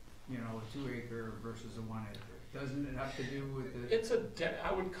 a 2-acre versus a 1-acre? Doesn't it have to do with the? It's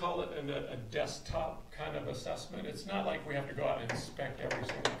I would call it a desktop kind of assessment. It's not like we have to go out and inspect every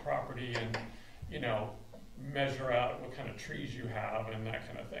single property and, measure out what kind of trees you have and that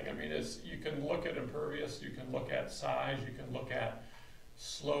kind of thing. I mean, you can look at impervious, you can look at size, you can look at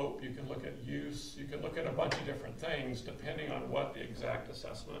slope, you can look at use, you can look at a bunch of different things depending on what the exact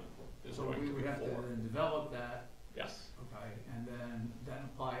assessment is So going to we be would have to for. then develop that. Yes, Okay, and then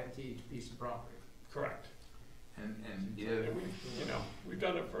apply it to each piece of property. correct. And And if, we've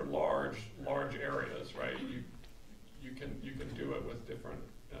done it for large areas, right? You can do it with different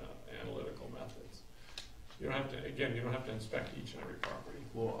analytical methods. You don't have to inspect each and every property.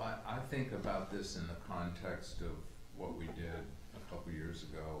 well, I think about this in the context of what we did a couple years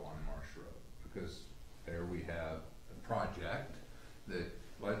ago on Marsh Road, because there we have a project that,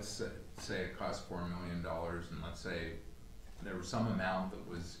 let's say it cost $4 million, and let's say there was some amount that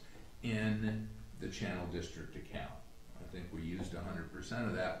was in the Channel District account. I think we used 100%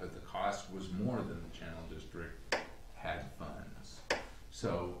 of that, but the cost was more than the Channel District had funds.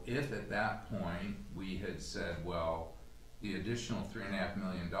 So if at that point we had said, well, the additional $3.5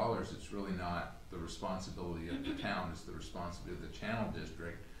 million, it's really not the responsibility of the town, it's the responsibility of the Channel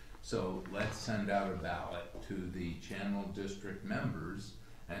District. So let's send out a ballot to the Channel District members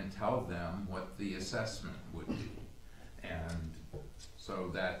and tell them what the assessment would be. And so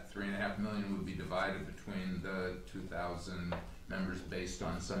that $3.5 million would be divided between the 2,000 members based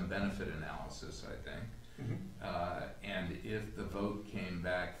on some benefit analysis, I think. And if the vote came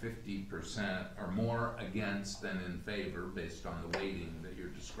back 50% or more against than in favor, based on the weighting that you're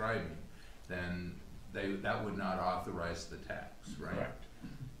describing, then that would not authorize the tax, right? Correct.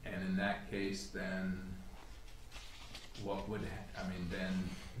 And in that case, then what would,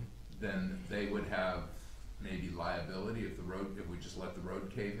 then they would have maybe liability if we just let the road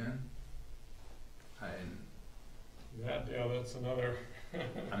cave in? That's another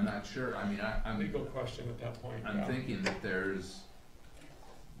I'm not sure, I'm. legal question at that point. I'm yeah. thinking that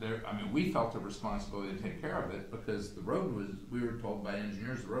we felt a responsibility to take care of it because the road was, we were told by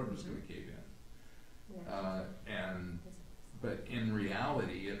engineers the road was gonna cave in. But in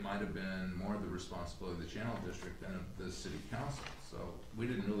reality, it might have been more the responsibility of the Channel District than of the City Council. So we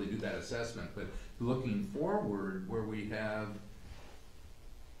didn't really do that assessment, but looking forward, where we have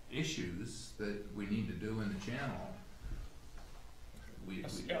issues that we need to do in the channel,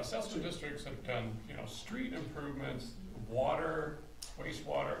 Yeah, assessment districts have done, street improvements, water,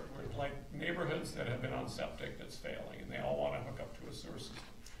 wastewater, like neighborhoods that have been on septic that's failing, and they all wanna hook up to a sewer system.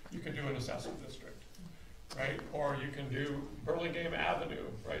 You can do an assessment district, right? Or you can do Burlingame Avenue,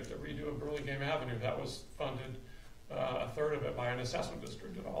 right? The redo of Burlingame Avenue, that was funded, a third of it by an assessment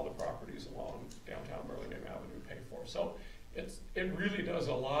district, and all the properties along downtown Burlingame Avenue pay for. So it really does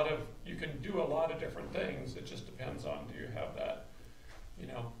you can do a lot of different things, it just depends on, do you have that,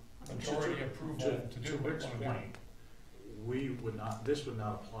 majority approval to do what you Rick's wanna do. point, this would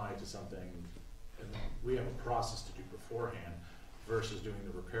not apply to something, and we have a process to do beforehand versus doing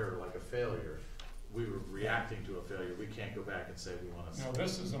the repair like a failure. We were reacting to a failure, we can't go back and say we want to. No,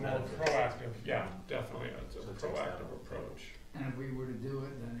 this is a more proactive, yeah, definitely, it's a So it takes that proactive out. approach. And if we were to do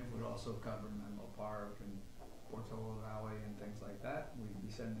it, then it would also cover Menlo Park and Portola Valley and things like that. We'd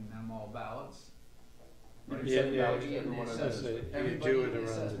be sending them all ballots. Right? Yeah, Everybody yeah, in the that's assessment- it. You everybody do in it the around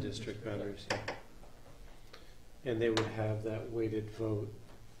the assessment district boundaries, yeah. And they would have that weighted vote,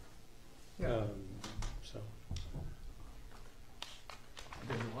 Yeah, so.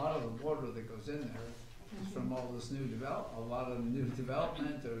 there's a lot of the water that goes in there is from all this new a lot of the new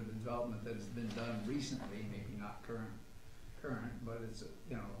development or the development that's been done recently, maybe not current, but it's,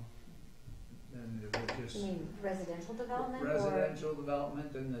 and it was just. You mean residential development or? Residential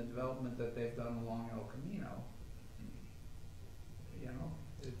development and the development that they've done along El Camino.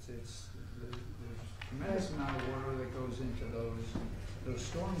 There's tremendous amount of water that goes into those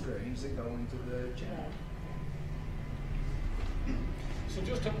storm drains that go into the channel. So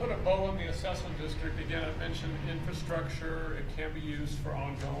just to put a bow on the assessment district, again, I mentioned infrastructure, it can be used for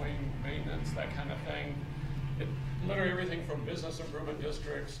ongoing maintenance, that kind of thing. Literally everything from business improvement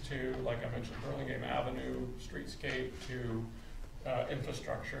districts to, like I mentioned, Burlingame Avenue, streetscape, to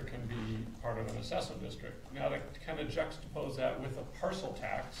infrastructure can be part of an assessment district. Now to kind of juxtapose that with a parcel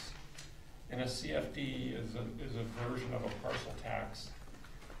tax, and a CFD is a version of a parcel tax.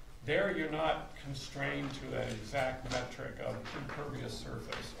 There you're not constrained to that exact metric of impervious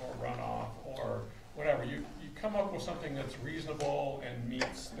surface or runoff or whatever. You come up with something that's reasonable and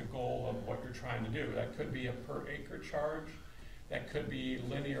meets the goal of what you're trying to do. That could be a per acre charge, that could be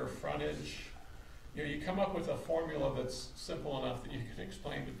linear frontage. You come up with a formula that's simple enough that you can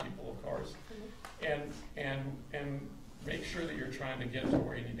explain to people, of course, and make sure that you're trying to get to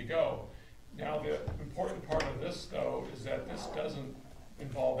where you need to go. Now, the important part of this, though, is that this doesn't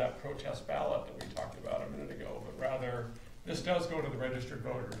involve that protest ballot that we talked about a minute ago, but rather, this does go to the registered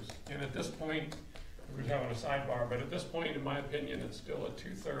voters. And at this point, we're having a sidebar, but at this point, in my opinion, it's still a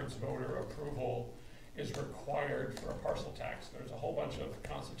 2/3 voter approval is required for a parcel tax. There's a whole bunch of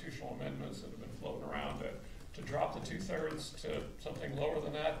constitutional amendments that have been floating around to drop the 2/3 to something lower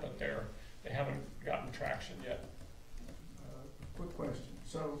than that, but they haven't gotten traction yet. Quick question.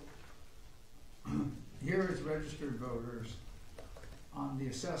 So here is registered voters. On the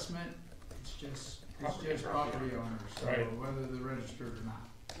assessment, it's just property owners, so Right. whether they're registered or not.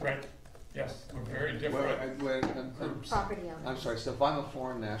 Right, yes, we're very different groups. Property owners. I'm sorry, so if I'm a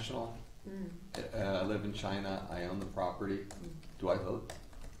foreign national, Mm. I live in China, I own the property, do I vote?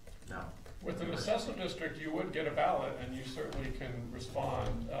 No. With an assessment district, you would get a ballot and you certainly can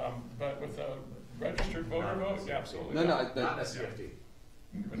respond, but with a registered voter vote, absolutely No, not. Not a CFD.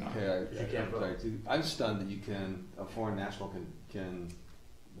 You would not. Okay, You can't vote. I'm stunned that a foreign national can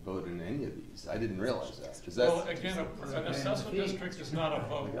vote in any of these. I didn't realize that, 'cause Well, that's. again, an assessment district is not a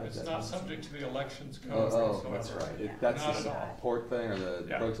vote, it's not subject to the elections code Oh, whatsoever. that's right. That's Not the at all. support thing or the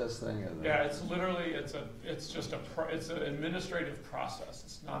Yeah. protest thing or the. Yeah, it's literally, it's an administrative process,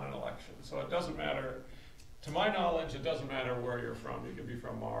 it's not an election, so it doesn't matter, to my knowledge, it doesn't matter where you're from, you could be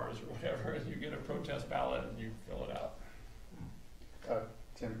from Mars or whatever, and you get a protest ballot and you fill it out.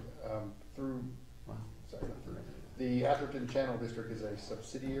 Tim, through, Wow. sorry, the Atherton Channel District is a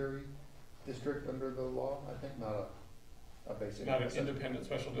subsidiary district under the law, I think, not a basically. Not an independent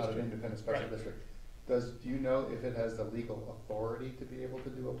special Not an district. independent special Right. district. Do you know if it has the legal authority to be able to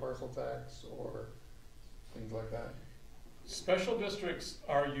do a parcel tax or things like that? Special districts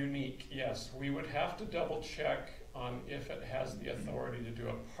are unique, yes. We would have to double check on if it has the authority to do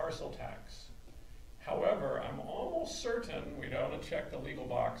a parcel tax. However, I'm almost certain, we'd ought to check the legal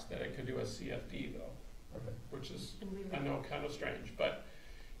box, that it could do a CFD though, Okay. which is, And we I would- know, kind of strange. But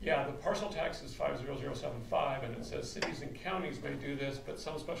yeah, the parcel tax is 50075, and it says cities and counties may do this, but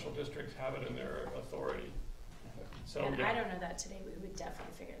some special districts have it in their authority. So, And yeah. I don't know that today, we would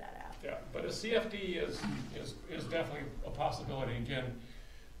definitely figure that out. Yeah, but a CFD is definitely a possibility. Again,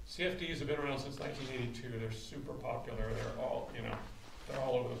 CFDs have been around since 1982. They're super popular. They're all, they're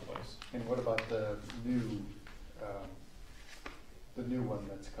all over the place. And what about the new one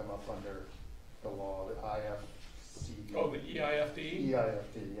that's come up under the law, the IFCD? Oh, the EIFD?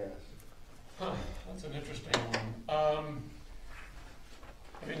 EIFD, yes. Huh, that's an interesting one.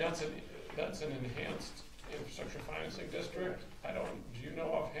 I mean, that's an enhanced infrastructure financing district. Do you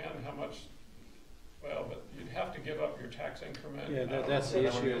know offhand how much? Well, but you'd have to give up your tax increment. Yeah, I don't that's know. the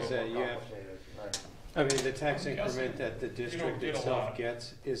issue, is that you have, Right. I mean, the tax I'm guessing increment that the district get a itself lot.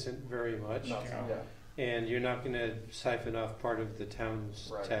 gets isn't very much. No, Yeah. yeah, And you're not gonna siphon off part of the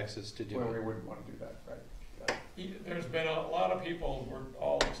town's Right. taxes to do well, we it. wouldn't want to do that, right. There's been a lot of people were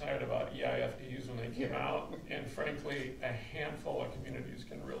all excited about EIFDs when they came Yeah. out, and frankly, a handful of communities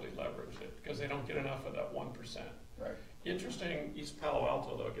can really leverage it, because they don't get enough of that 1%. Right. Interesting, East Palo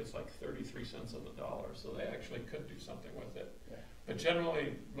Alto though gets like 33 cents on the dollar, so they actually could do something with it. Yeah. But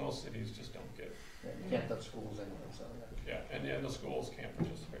generally, most cities just don't get, Yeah, you can't touch schools anyway, so, yeah. yeah, and the schools can't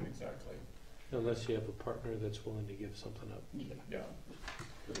participate exactly. Unless you have a partner that's willing to give something up. Yeah.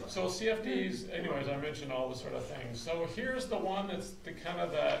 So CFDs, anyways, I mentioned all this sort of things. So here's the one that's the kind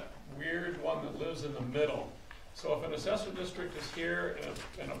of that weird one that lives in the middle. So if an assessor district is here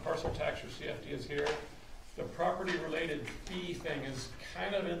and a parcel tax or CFD is here, the property related fee thing is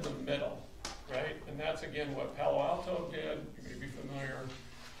kind of in the middle, right? And that's again what Palo Alto did. You may be familiar.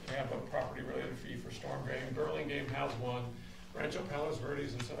 They have a property related fee for storm drain. Burlingame has one. Rancho Palos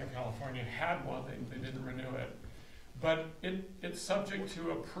Verdes in Southern California had one. They didn't renew it. But it's subject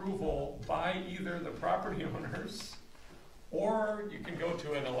to approval by either the property owners, or you can go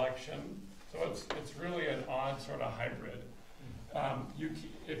to an election. So it's really an odd sort of hybrid.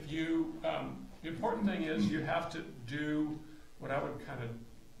 The important thing is you have to do what I would kind of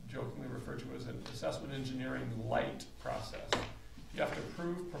jokingly refer to as an assessment engineering light process. You have to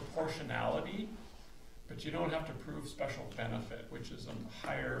prove proportionality, but you don't have to prove special benefit, which is a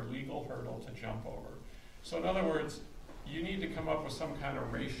higher legal hurdle to jump over. So in other words, you need to come up with some kind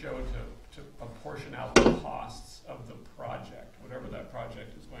of ratio to apportion out the costs of the project, whatever that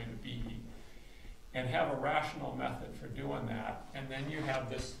project is going to be, and have a rational method for doing that. And then you have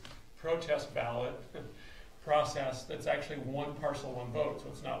this protest ballot process that's actually one parcel, one vote, so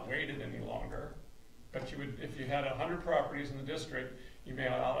it's not weighted any longer. But you would, if you had 100 properties in the district, you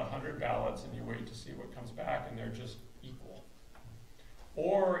mail out 100 ballots and you wait to see what comes back, and they're just equal.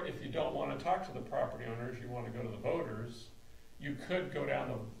 Or if you don't want to talk to the property owners, you want to go to the voters, you could go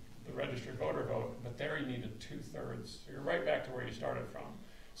down the registered voter vote, but there you need a 2/3. So you're right back to where you started from.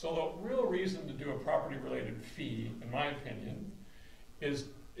 So the real reason to do a property-related fee, in my opinion, is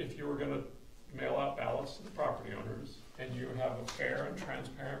if you were going to mail out ballots to the property owners, and you have a fair and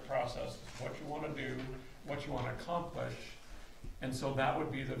transparent process of what you want to do, what you want to accomplish, and so that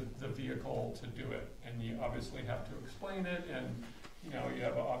would be the vehicle to do it. And you obviously have to explain it, and you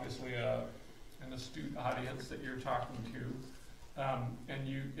have obviously an astute audience that you're talking to, and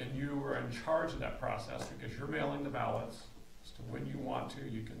you are in charge of that process because you're mailing the ballots. So when you want to,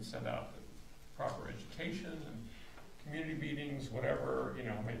 you can send out the proper education and community meetings, whatever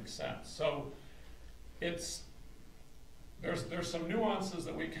makes sense. So there's some nuances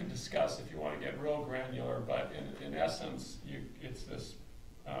that we can discuss if you want to get real granular, but in essence, it's this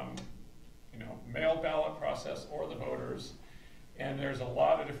mail ballot process or the voters, and there's a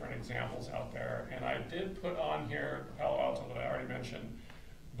lot of different examples out there. And I did put on here Palo Alto that I already mentioned,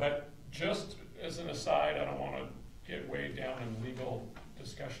 but just as an aside, I don't want to get way down in legal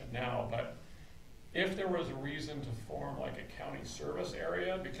discussion now, but if there was a reason to form like a county service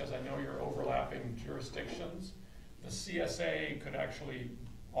area, because I know you're overlapping jurisdictions, the CSA could actually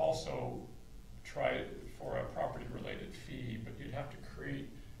also try for a property-related fee, but you'd have to create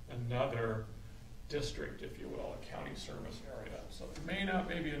another district, if you will, a county service area. So it may not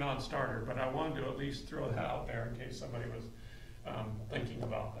be a non-starter, but I wanted to at least throw that out there in case somebody was thinking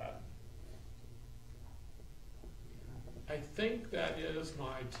about that. I think that is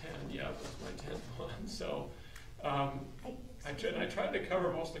my 10, yeah, that's my 10th one. So I tried to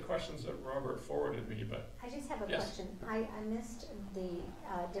cover most of the questions that Robert forwarded me, but I just have a Yes. question. I missed the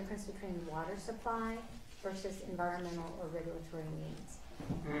difference between water supply versus environmental or regulatory needs.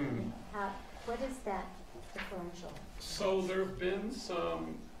 What is that differential? so there have been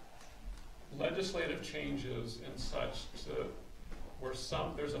some legislative changes and such to where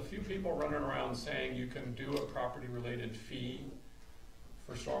there's a few people running around saying you can do a property-related fee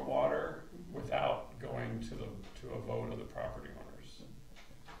for stormwater without going to a vote of the property owners.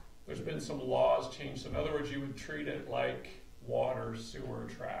 There's been some laws changed. In other words, you would treat it like water, sewer,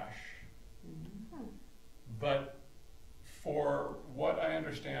 trash. But for what I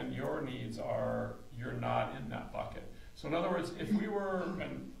understand your needs are, you're not in that bucket. So in other words, if we were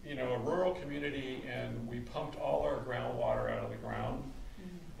a rural community and we pumped all our groundwater out of the ground,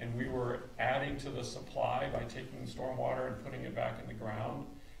 and we were adding to the supply by taking stormwater and putting it back in the ground,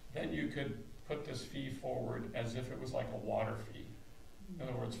 then you could put this fee forward as if it was like a water fee. In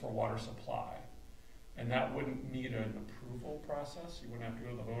other words, for water supply. And that wouldn't need an approval process. You wouldn't have to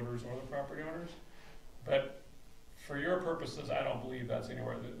go to the voters or the property owners. But for your purposes, I don't believe that's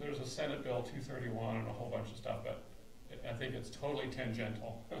anywhere. There's a Senate Bill 231 and a whole bunch of stuff, but I think it's totally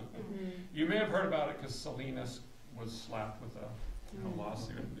tangential. You may have heard about it because Salinas was slapped with a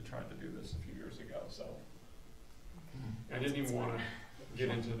lawsuit. They tried to do this a few years ago, so I didn't even want to get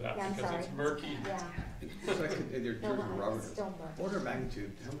into that Yeah, I'm because it's sorry. murky. Yeah. So I could, in your No, terms of Robert, it's still murky. order of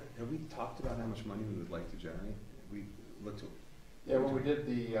magnitude, have we talked about how much money we would like to generate? We looked to. Yeah, when we did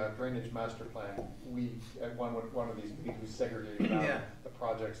the drainage master plan, we, at one of these meetings, we segregated Yeah. out the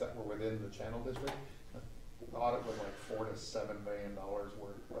projects that were within the channel district. The audit was like $4 to $7 million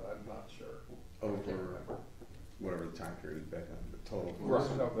worth, but I'm not sure. I can't Over remember. whatever the time period back on the total. Right,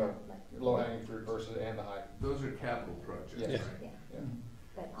 of the low hanging fruit versus and the high. Those are capital projects, Yeah. right? Yeah. Yeah.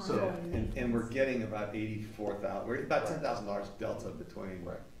 But So, ongoing and we're getting about $84,000, we're about $10,000 delta between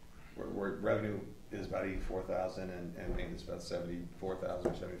Right. where revenue is about 84,000 and maintenance about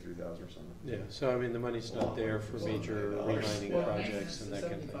 74,000 or 73,000 or something. Yeah, so I mean, the money's not there for major relining Well, projects and that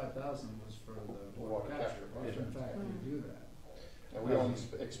kind of thing. 75,000 was for the Water water capture capture, project. In fact, we do that. And we only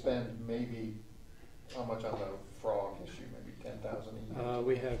expend maybe, how much on the frog issue, maybe 10,000 a year.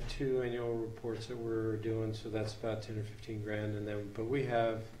 We have 2 annual reports that we're doing, so that's about 10 or 15 grand, and then, but we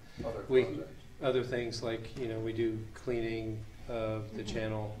have Other we- projects. other things like, we do cleaning of the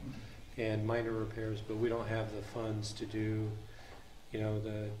channel and minor repairs, but we don't have the funds to do,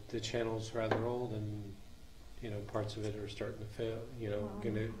 the channel's rather old and, parts of it are starting to fail,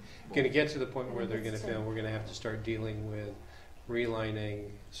 gonna get to the point where they're gonna fail. We're gonna have to start dealing with relining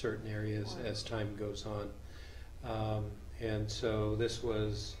certain areas as time goes on. And so this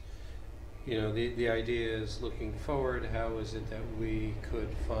was, the idea is looking forward, how is it that we could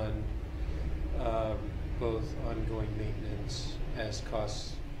fund both ongoing maintenance as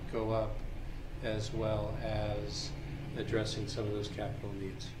costs go up, as well as addressing some of those capital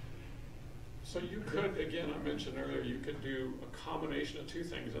needs. So you could, again, I mentioned earlier, you could do a combination of two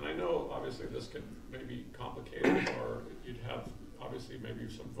things, and I know obviously this could maybe complicated, or you'd have obviously maybe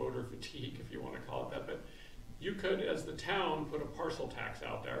some voter fatigue, if you want to call it that, but you could, as the town, put a parcel tax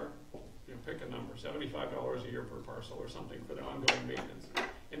out there, pick a number, $75 a year per parcel or something for the ongoing maintenance,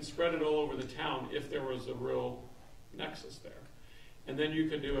 and spread it all over the town if there was a real nexus there. And then you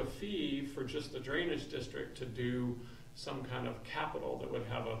could do a fee for just the drainage district to do some kind of capital that would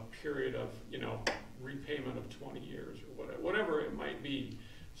have a period of, repayment of 20 years or whatever it might be.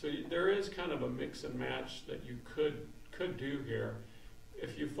 So there is kind of a mix and match that you could do here.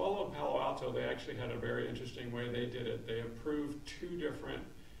 If you follow Palo Alto, they actually had a very interesting way they did it. They approved 2 different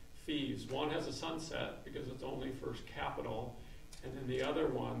fees. One has a sunset because it's only for capital, and then the other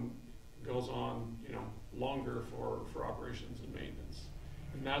one goes on, longer for operations and maintenance.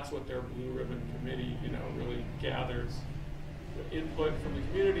 And that's what their Blue Ribbon Committee, really gathers the input from the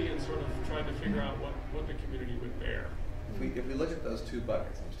community and sort of tried to figure out what the community would bear. If we look at those 2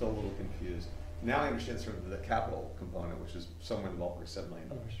 buckets, I'm still a little confused. Now I understand sort of the capital component, which is somewhere in the ballpark of $7 million,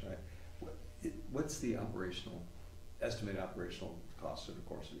 right? What's the estimated operational cost over the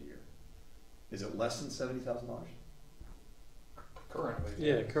course of the year? Is it less than $70,000? Currently.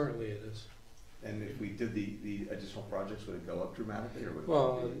 Yeah, currently it is. And if we did the additional projects, would it go up dramatically, or would it?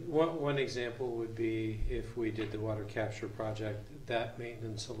 Well, one example would be if we did the water capture project, that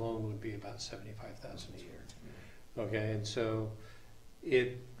maintenance alone would be about $75,000 a year. Okay, and so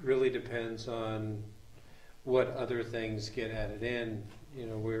it really depends on what other things get added in.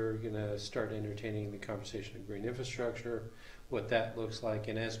 We're gonna start entertaining the conversation of green infrastructure, what that looks like,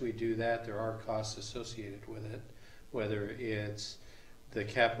 and as we do that, there are costs associated with it, whether it's the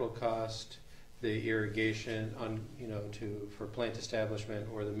capital cost, the irrigation on, you know, for plant establishment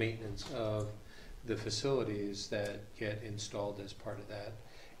or the maintenance of the facilities that get installed as part of that,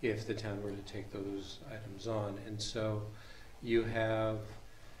 if the town were to take those items on. And so you have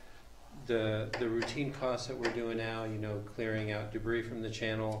the routine costs that we're doing now, you know, clearing out debris from the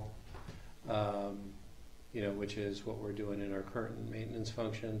channel, you know, which is what we're doing in our current maintenance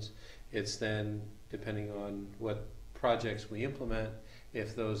functions. It's then, depending on what projects we implement,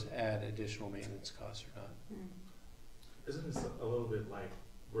 if those add additional maintenance costs or not. Isn't this a little bit like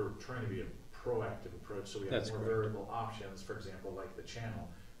we're trying to be a proactive approach, so we have That's more correct. variable options, for example, like the channel?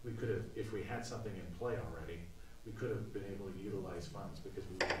 We could have, if we had something in play already, we could have been able to utilize funds because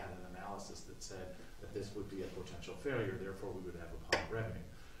we had an analysis that said that this would be a potential failure, therefore we would have a pot of revenue.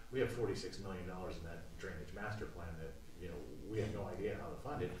 We have $46 million in that drainage master plan that, you know, we have no idea how to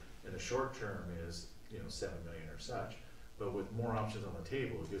fund it. And the short term is, you know, 7 million or such. But with more options on the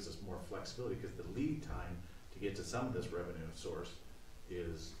table, it gives us more flexibility because the lead time to get to some of this revenue source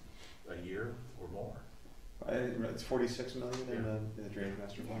is a year or more. It's 46 million in the drainage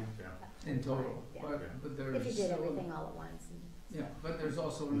master plan. Yeah. In total, Yeah. but there's. If you did still- everything all at once. Yeah, but there's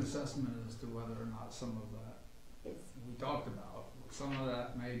also an assessment as to whether or not some of that, It's, we talked about, some of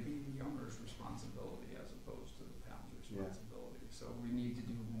that may be the owner's responsibility as opposed to the town's responsibility. So we need to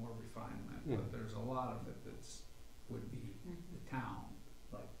do more refinement, but there's a lot of it would be the town,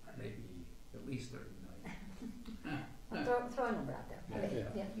 like maybe at least 30 million. throw a number out there. Yeah. Okay,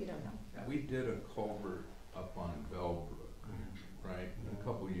 yeah, you don't know. We did a culvert up on Bellbrook, right, a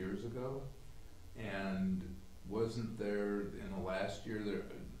couple years ago, and wasn't there, in the last year,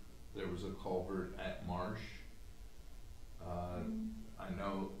 there was a culvert at Marsh?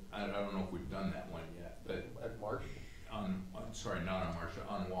 I don't know if we've done that one yet, but At Marsh? sorry, not on Marsh,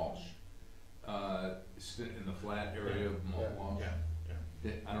 on Walsh. In the flat area of Walsh.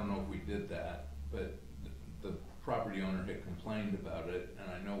 Yeah. I don't know if we did that, but the property owner had complained about it, and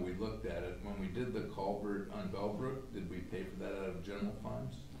I know we looked at it. When we did the culvert on Bellbrook, did we pay for that out of general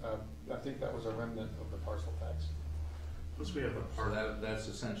funds? I think that was a remnant of the parcel tax. Plus we have the So park, that's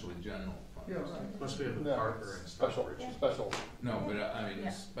essentially general funds. Yeah, right. plus we have the No, Parker and special, Stockbridge. special, No, but I mean, Yeah.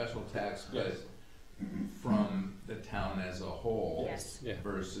 special tax, but Yes. from the town as a whole Yes. Yeah,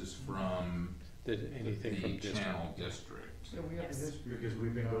 versus from anything from the district. channel district. Yeah, we have a Yes. history. Because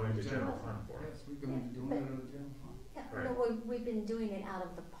we've been going to general fund for it. Yes, we've been doing it out of the general fund. Yeah, Right. no, we've been doing it out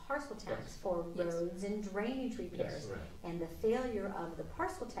of the parcel tax Yes. for Yes. roads and drainage repairs. Right. And the failure of the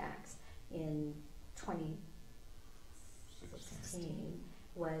parcel tax in 2016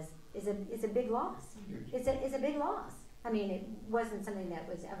 is a big loss. It's a big loss. I mean, it wasn't something that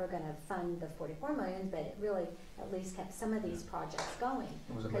was ever gonna fund the 44 million, but it really at least kept some of these projects going.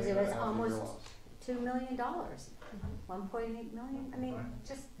 it was a Because million it and was a half a year almost loss. $2 million, 1.8 million, I mean, Right.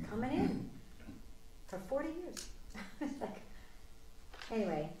 just coming in for 40 years. Like,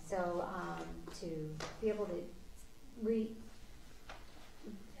 anyway, so, to be able to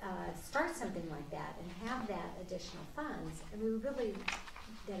start something like that and have that additional funds, and we really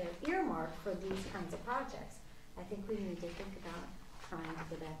that are earmarked for these kinds of projects, I think we need to think about trying to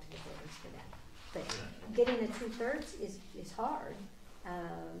go back to the voters for that. But getting the 2/3 is hard,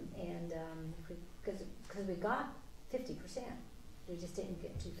 because we got 50%, we just didn't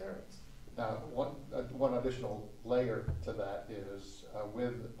get 2/3. One additional layer to that is,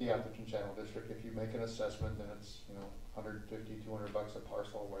 with the Atherton Channel District, if you make an assessment and it's, you know, $150, $200 a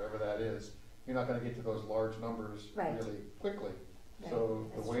parcel, whatever that is, you're not gonna get to those large numbers Right. really quickly. Right, So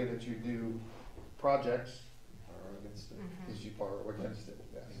the that's way true. that you do projects Or against it. is you borrow against it,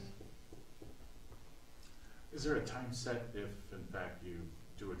 yes. Is there a time set if, in fact, you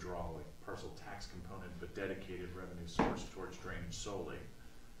do a draw, like parcel tax component, but dedicated revenue source towards drainage solely?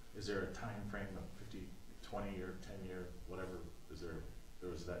 Is there a time frame of 50, 20-year, 10-year, whatever, is there,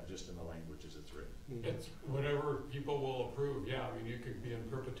 or is that just in the language as it's written? It's whatever people will approve, yeah, I mean, it could be in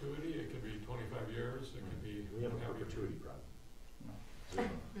perpetuity, it could be 25 years, it could be. We have a whatever. perpetuity problem.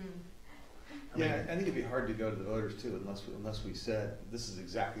 Yeah, I think it'd be hard to go to the voters too unless we said, this is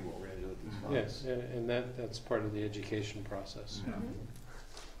exactly what we're gonna do with these funds. Yes, and that's part of the education process. Yeah.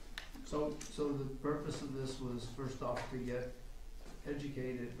 So the purpose of this was first off to get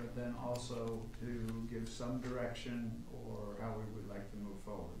educated, but then also to give some direction or how we would like to move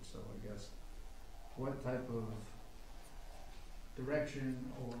forward. So I guess, what type of direction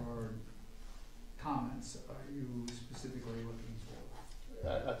or comments are you specifically looking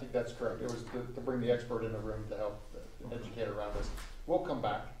for? I think that's correct. It was to bring the expert in the room to help educate around this. We'll come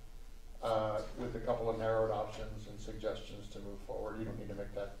back with a couple of narrowed options and suggestions to move forward. You don't need to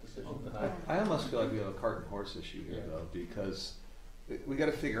make that decision tonight. I almost feel like we have a cart and horse issue here Yeah. though, because we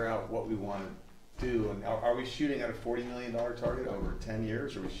gotta figure out what we wanna do, and are we shooting at a $40 million target over 10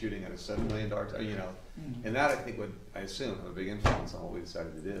 years, or are we shooting at a $7 million target, you know? And that, I think, would, I assume, have a big influence on what we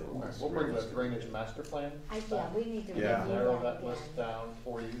decided to do. Okay, we'll bring the drainage master plan. Yeah, we need to review Yeah. Narrow that that list again. down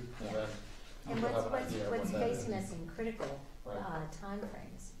for you, and then And you'll have an idea of what's what that facing is. us in critical, Right.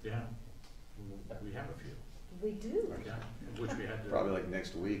 timeframes? Yeah, we have a few, We do. yeah, which we had to. Probably like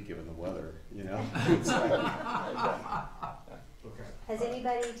next week, given the weather, you know? Okay. Has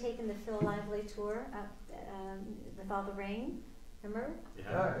anybody taken the Phil Lively tour up, with all the rain? Remember? Yeah.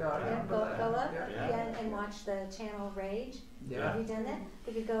 Yeah, go up, Yeah. and watch the channel rage. Yeah. Have you done that?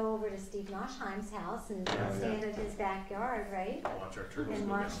 We could go over to Steve Noshheim's house and Yeah. stand in his backyard, right? Watch our turtles And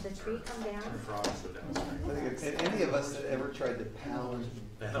go watch down. the tree come down. And frogs go down. I think if any of us that ever tried to pound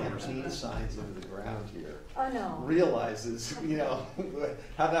campaign signs into the ground here Oh, no. realizes, you know,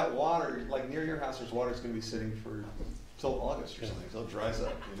 how that water, like near your house, there's water's gonna be sitting for till August or something, so it dries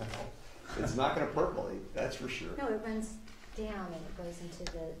up, you know? It's not gonna percolate, that's for sure. No, it runs down and it goes into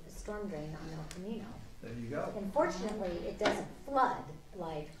the storm drain on El Camino. There you go. And fortunately, it doesn't flood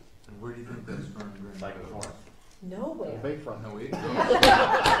like And where do you think that's from? Like a horn. nowhere. Bayfront. No, we.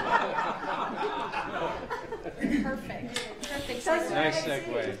 Perfect, perfect. So segue. Nice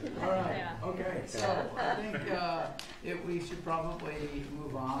segue. All right, Yeah. okay, so I think, we should probably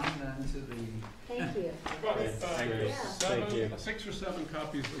move on then to the, Thank you. About, That is- great. yeah. Thank you. 6 or 7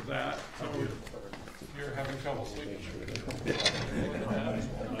 copies of that, so if you're having trouble sleeping.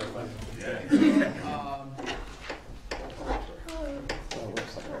 um, Oh, it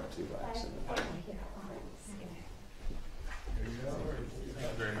looks like I have two racks in it. Okay, here, all right.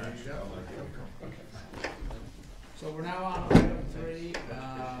 Very much. so we're now on item 3,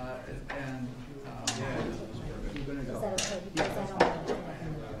 and, you're gonna Is go. that okay? Because I don't.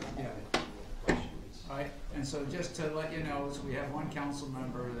 Yeah. All right, and so just to let you know, so we have one council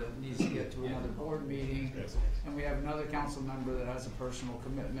member that needs to get to another board meeting, and we have another council member that has a personal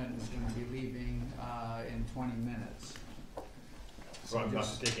commitment and is gonna be leaving, in 20 minutes. So I'm not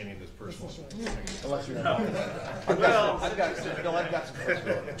to take any of this personal. Unless you're. Well, I've got some personal.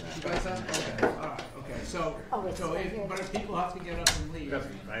 You guys have, okay, all right, okay, so, Oh, it's so right if, here. but if people have to get up and leave, Yes,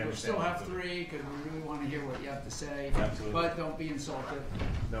 I we'll still understand. have 3, cause we really wanna hear what you have to say. Absolutely. But don't be insulted.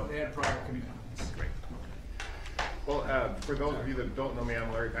 No. They had prior commitments. Great. Well, for those of you that don't know me,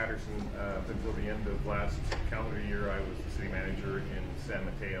 I'm Larry Patterson. Up until the end of last calendar year, I was the city manager in San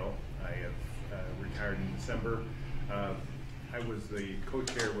Mateo. I have retired in December. I was the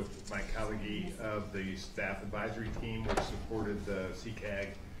co-chair with Mike Callagy of the staff advisory team, which supported the CCAG,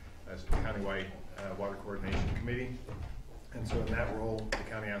 as countywide water coordination committee. And so in that role, the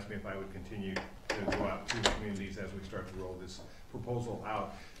county asked me if I would continue to go out to the communities as we start to roll this proposal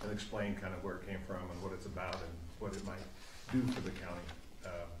out and explain kind of where it came from and what it's about and what it might do for the county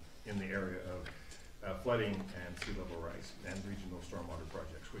in the area of flooding and sea level rise and regional stormwater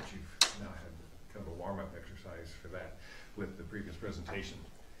projects, which you've now had kind of a warm-up exercise for that with the previous presentation.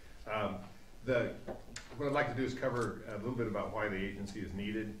 What I'd like to do is cover a little bit about why the agency is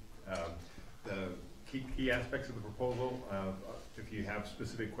needed. The key aspects of the proposal. If you have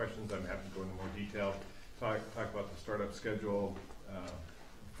specific questions, I'm happy to go into more detail. Talk about the startup schedule,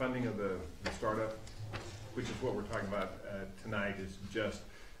 funding of the startup, which is what we're talking about tonight, is just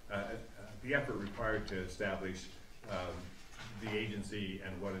the effort required to establish the agency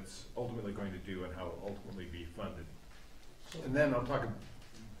and what it's ultimately going to do and how it will ultimately be funded. And then I'll talk,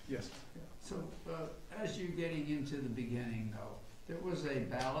 yes? So, as you're getting into the beginning though, there was a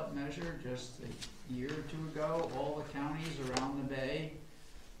ballot measure just a year or 2 ago. All the counties around the bay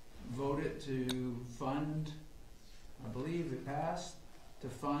voted to fund, I believe it passed, to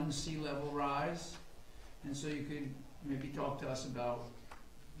fund sea level rise. And so you could maybe talk to us about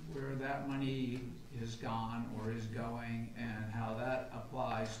where that money has gone or is going and how that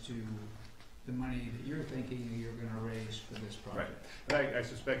applies to the money that you're thinking you're gonna raise for this project. Right. And I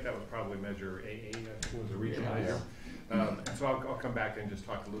suspect that was probably Measure AA, I think it was a regional measure. And so I'll come back and just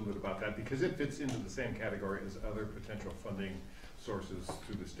talk a little bit about that because it fits into the same category as other potential funding sources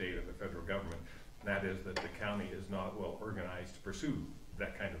through the state or the federal government. And that is that the county is not well organized to pursue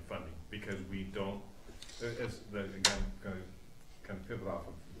that kind of funding because we don't, as the, again, kind of pivot off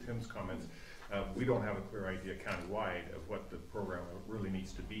of Tim's comments, we don't have a clear idea countywide of what the program really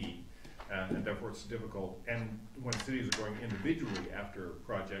needs to be. And therefore it's difficult. And when cities are going individually after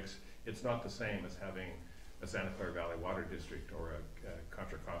projects, it's not the same as having a Santa Clara Valley Water District or a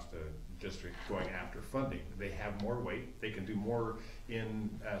Contra Costa District going after funding. They have more weight. They can do more in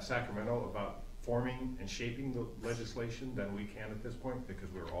Sacramento about forming and shaping the legislation than we can at this point because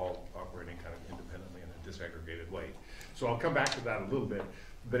we're all operating kind of independently in a disaggregated way. So I'll come back to that a little bit,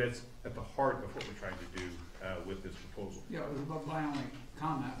 but it's at the heart of what we're trying to do with this proposal. Yeah, but my only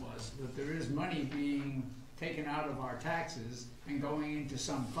comment was that there is money being taken out of our taxes and going into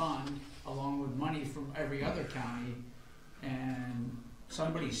some fund along with money from every other county, and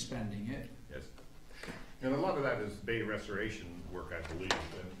somebody's spending it. Yes. And a lot of that is bay restoration work, I believe.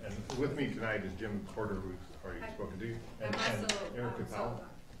 And with me tonight is Jim Porter, who's already spoken to you. And I'm also, Erica Powell.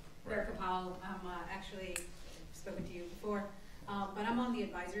 Erica Powell, actually spoken to you before, but I'm on the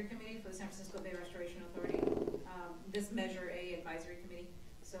advisory committee for the San Francisco Bay Restoration Authority, this Measure A advisory committee.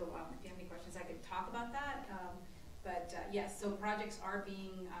 So if you have any questions, I could talk about that. Yes, so projects are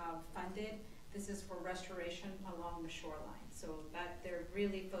being funded. This is for restoration along the shoreline. So that they're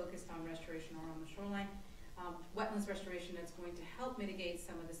really focused on restoration along the shoreline. Wetlands restoration is going to help mitigate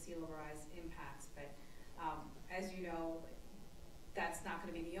some of the sea level rise impacts, but as you know, that's not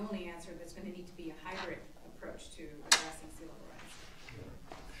going to be the only answer. There's going to need to be a hybrid approach to addressing sea level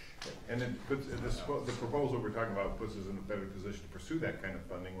rise. And it puts, the proposal we're talking about puts us in a better position to pursue that kind of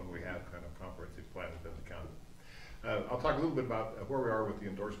funding when we have kind of comprehensive plan within the county. I'll talk a little bit about where we are with the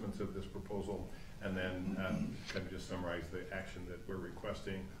endorsements of this proposal, and then kind of just summarize the action that we're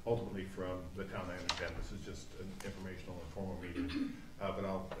requesting ultimately from the town. I understand this is just an informational and formal meeting, but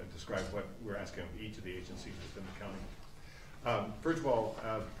I'll describe what we're asking of each of the agencies within the county. First of all,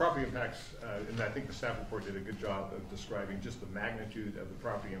 property impacts, and I think the staff report did a good job of describing just the magnitude of the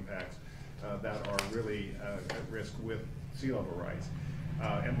property impacts that are really at risk with sea level rise.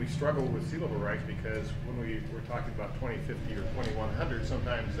 And we struggle with sea level rise because when we're talking about 2050 or 2100,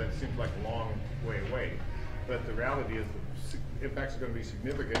 sometimes that seems like a long way away. But the reality is the impacts are going to be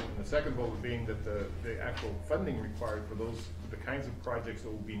significant. And the second goal being that the actual funding required for the kinds of projects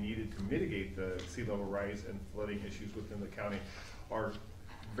that will be needed to mitigate the sea level rise and flooding issues within the county are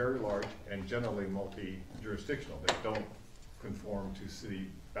very large and generally multi-jurisdictional. They don't conform to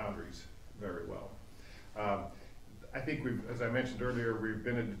city boundaries very well. I think as I mentioned earlier, we've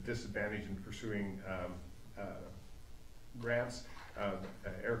been at a disadvantage in pursuing grants.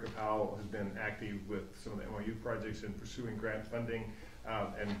 Erica Powell has been active with some of the MOU projects in pursuing grant funding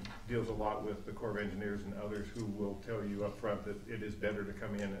and deals a lot with the Corps of Engineers and others who will tell you up front that it is better to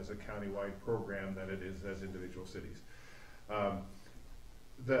come in as a countywide program than it is as individual cities.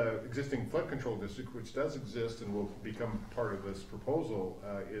 The existing flood control district, which does exist and will become part of this proposal,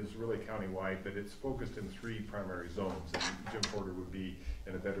 is really countywide, but it's focused in 3 primary zones. And Jim Porter would be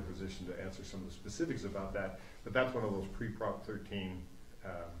in a better position to answer some of the specifics about that. But that's one of those pre-Prop 13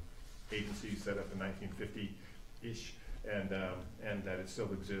 agencies set up in 1950-ish, and that it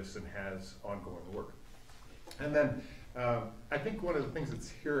still exists and has ongoing work. And then I think one of the things that's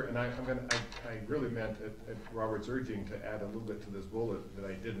here, and I really meant at Robert's urging to add a little bit to this bullet that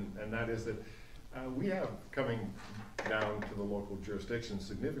I didn't, and that is that we have coming down to the local jurisdiction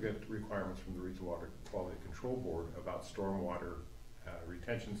significant requirements from the Regional Water Quality Control Board about stormwater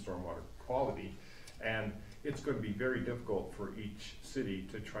retention, stormwater quality, and it's going to be very difficult for each city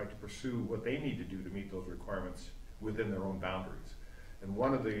to try to pursue what they need to do to meet those requirements within their own boundaries. And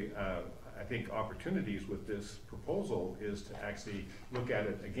one of the I think opportunities with this proposal is to actually look at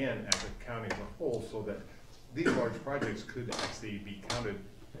it again as a county as a whole, so that these large projects could actually be counted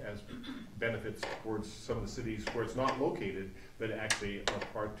as benefits towards some of the cities where it's not located, but actually are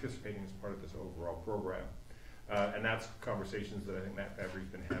participating as part of this overall program. And that's conversations that I think Matt Fabry's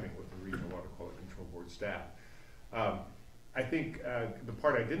been having with the Regional Water Quality Control Board staff. I think the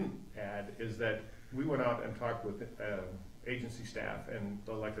part I didn't add is that we went out and talked with agency staff and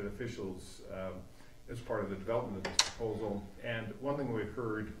elected officials as part of the development of this proposal. And one thing we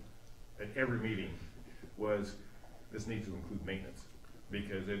heard at every meeting was this needs to include maintenance,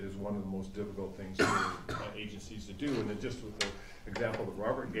 because it is one of the most difficult things for agencies to do. And it just with the example that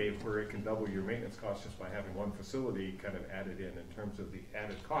Robert gave, where it can double your maintenance costs just by having one facility kind of added in terms of the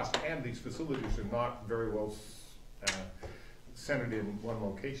added cost. And these facilities are not very well centered in one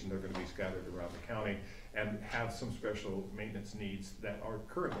location. They're going to be scattered around the county and have some special maintenance needs that are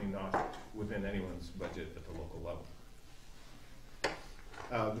currently not within anyone's budget at the local level.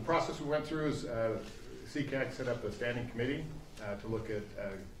 The process we went through is CCAG set up a standing committee to look at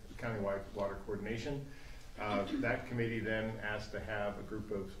countywide water coordination. That committee then asked to have a group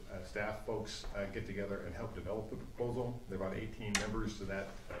of staff folks get together and help develop the proposal. There are about 18 members to that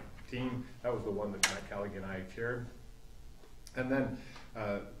team. That was the one that Matt Callaghan and I chaired. And then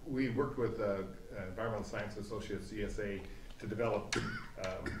we worked with Environmental Science Associates, ESA, to develop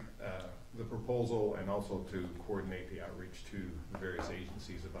the proposal and also to coordinate the outreach to the various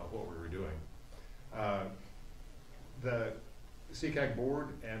agencies about what we were doing. The CCAG board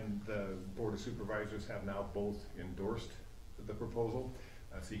and the Board of Supervisors have now both endorsed the proposal.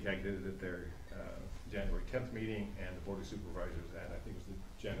 CCAG did it at their January 10th meeting, and the Board of Supervisors at, I think it was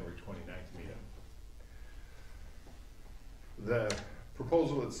the January 29th meeting. The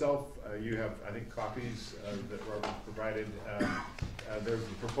proposal itself, you have, I think, copies that Robert provided. There's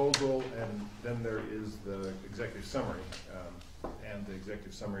the proposal, and then there is the executive summary. And the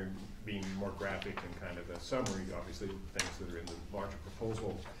executive summary being more graphic and kind of a summary, obviously, of things that are in the larger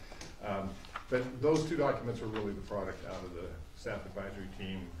proposal. But those two documents are really the product out of the staff advisory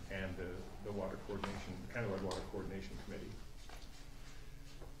team and the water coordination, Countywide Water Coordination Committee.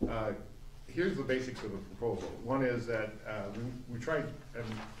 Here's the basics of the proposal. One is that we tried and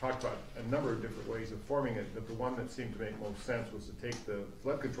talked about a number of different ways of forming it, but the one that seemed to make most sense was to take the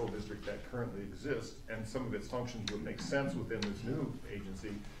flood control district that currently exists, and some of its functions would make sense within this new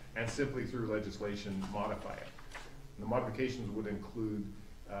agency, and simply through legislation modify it. And the modifications would include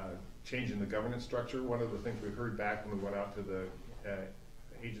changing the governance structure. One of the things we heard back when we went out to the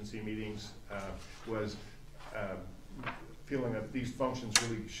agency meetings was feeling that these functions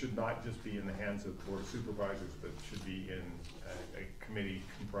really should not just be in the hands of the Board of Supervisors, but should be in a committee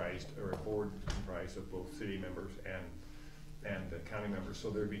comprised, or a board comprised of both city members and county members. So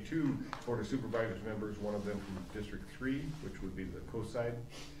there'd be 2 Board of Supervisors members, one of them from District 3, which would be the coast side,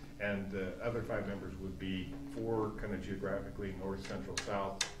 and the other 5 members would be 4 kind of geographically north, central,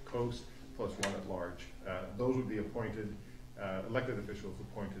 south, coast, plus 1 at large. Those would be appointed, elected officials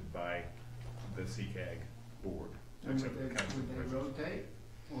appointed by the CCAG board. And would they rotate,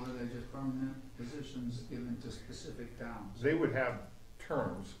 or are they just permanent positions given to specific towns? They would have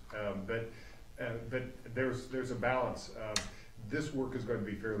terms, but there's a balance. This work is going to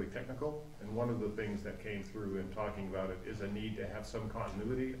be fairly technical, and one of the things that came through in talking about it is a need to have some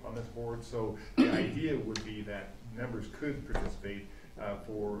continuity on this board. So the idea would be that members could participate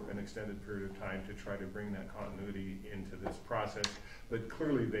for an extended period of time to try to bring that continuity into this process. But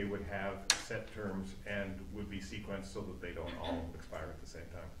clearly they would have set terms and would be sequenced so that they don't all expire at the same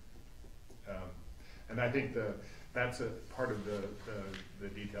time. And I think that's a part of the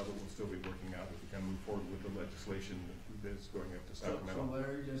detail that we'll still be working out as we can move forward with the legislation that's going up to Sacramento. So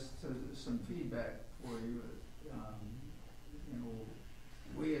Larry, just some feedback for you. You know,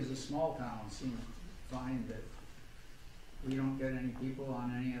 we as a small town seem to find that we don't get any people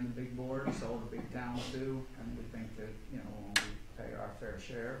on any of the big boards, all the big towns do, and we think that, you know, when we pay our fair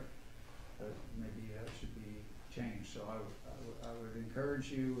share, that maybe that should be changed. So I would encourage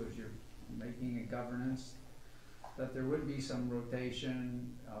you, as you're making a governance, that there would be some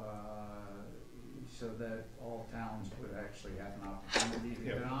rotation, so that all towns would actually have an opportunity to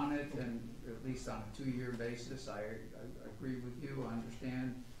get on it, and at least on a 2-year basis. I agree with you. I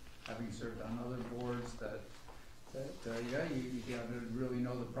understand, having served on other boards, that yeah, you gotta really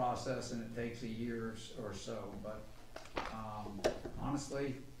know the process, and it takes a year or so. But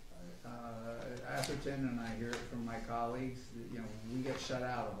honestly, Atherton, and I hear it from my colleagues, that, you know, we get shut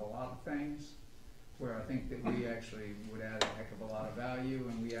out of a lot of things where I think that we actually would add a heck of a lot of value,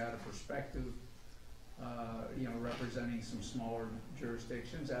 and we add a perspective, you know, representing some smaller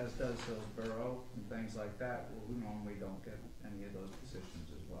jurisdictions, as does Hillsborough and things like that, who normally don't get any of those positions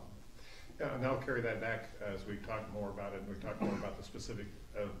as well. Yeah, and I'll carry that back as we talk more about it, and we talk more about the specific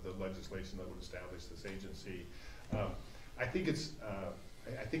of the legislation that would establish this agency. I think it's,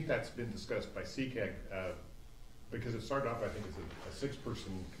 I think that's been discussed by CCAG, because it started off, I think, as a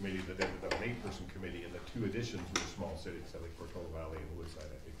 6-person committee that ended up an 8-person committee, and the 2 additions were small cities, like Portola Valley and Woodside,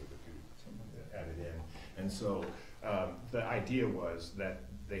 I think, were the 2 added in. And so the idea was that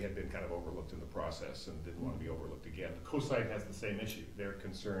they had been kind of overlooked in the process and didn't want to be overlooked again. The coastside has the same issue. They're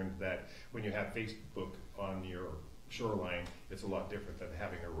concerned that when you have Facebook on your shoreline, it's a lot different than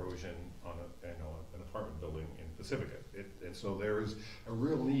having erosion on an apartment building in Pacifica. And so there is a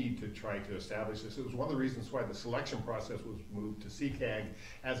real need to try to establish this. It was one of the reasons why the selection process was moved to CCAG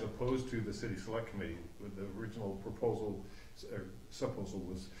as opposed to the City Select Committee. With the original proposal, or supposal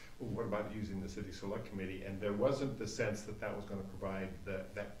was, well, what about using the City Select Committee? And there wasn't the sense that that was going to provide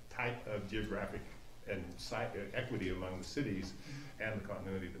that type of geographic and equity among the cities and the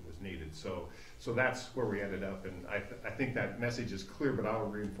continuity that was needed. So that's where we ended up, and I think that message is clear, but I'll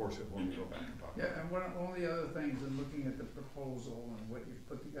reinforce it when we go back and talk. Yeah, and one of the other things in looking at the proposal and what you've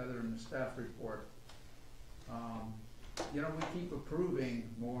put together in the staff report, you know, we keep approving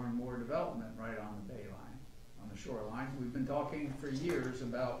more and more development right on the bay line, on the shoreline. We've been talking for years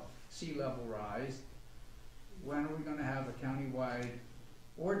about sea level rise. When are we going to have a countywide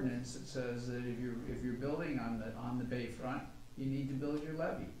ordinance that says that if you're building on the bayfront, you need to build your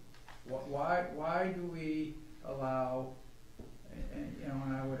levee? Why do we allow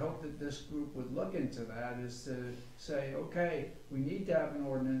and I would hope that this group would look into that, is to say, okay, we need to have an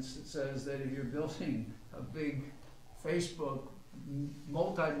ordinance that says that if you're building a big Facebook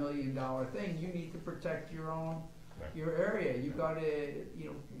multi-million-dollar thing, you need to protect your own, your area. You gotta,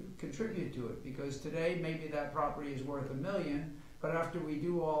 contribute to it, because today maybe that property is worth $1 million, but after we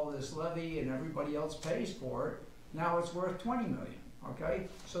do all this levy and everybody else pays for it, now it's worth 20 million. Okay,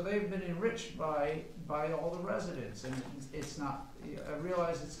 so they've been enriched by all the residents, and it's not, I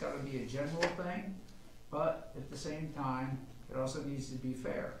realize it's gotta be a general thing, but at the same time, it also needs to be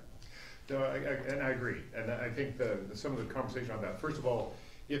fair. No, and I agree, and I think some of the conversation on that, first of all,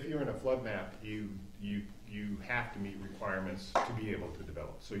 if you're in a flood map, you have to meet requirements to be able to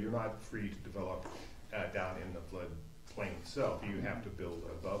develop. So you're not free to develop down in the flood plain itself. You have to build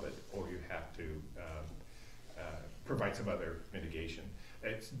above it, or you have to provide some other mitigation.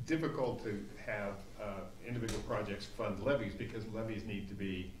 It's difficult to have individual projects fund levees, because levees need to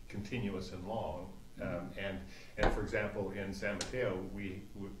be continuous and long. And for example, in San Mateo,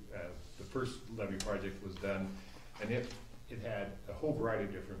 the first levee project was done, and it had a whole variety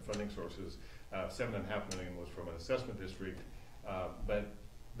of different funding sources. $7.5 million was from an assessment district, but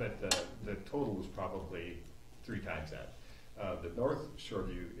the total was probably 3 times that. The North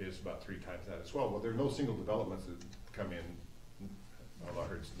Shoreview is about 3 times that as well. Well, there are no single developments that come in. Well, I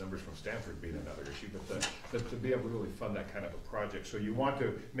heard numbers from Stanford being another issue, but to be able to really fund that kind of a project. So you want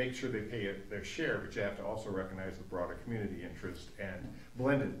to make sure they pay their share, but you have to also recognize the broader community interest and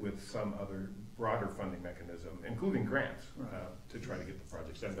blend it with some other broader funding mechanism, including grants, to try to get the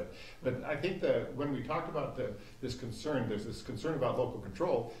projects done. But I think that when we talked about this concern, there's this concern about local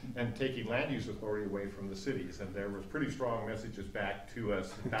control and taking land use authority away from the cities, and there was pretty strong messages back to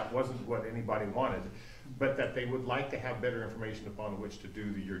us that wasn't what anybody wanted, but that they would like to have better information upon which to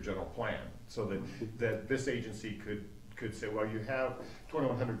do your general plan, so that this agency could say, well, you have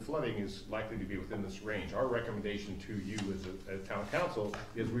 2100 flooding is likely to be within this range. Our recommendation to you as a town council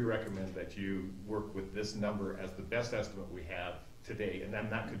is we recommend that you work with this number as the best estimate we have today, and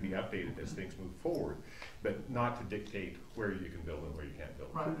then that could be updated as things move forward, but not to dictate where you can build and where you can't build.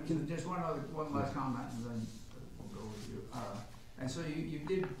 Right, just one last comment, and then we'll go with you. And so you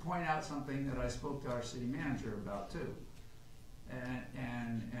did point out something that I spoke to our city manager about too.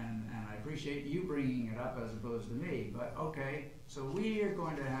 And I appreciate you bringing it up as opposed to me, but okay, so we are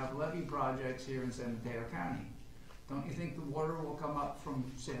going to have levee projects here in San Mateo County. Don't you think the water will come up from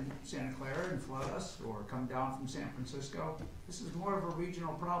Santa Clara and flood us, or come down from San Francisco? This is more of a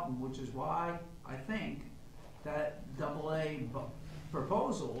regional problem, which is why I think that AA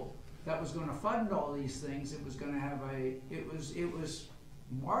proposal that was going to fund all these things, it was going to have it was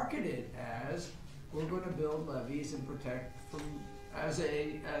marketed as, we're going to build levees and protect from, as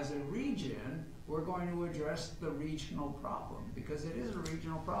a region, we're going to address the regional problem, because it is a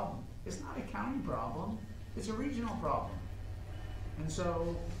regional problem. It's not a county problem, it's a regional problem. And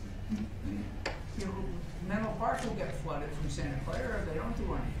so, Menlo Park will get flooded from Santa Clara if they don't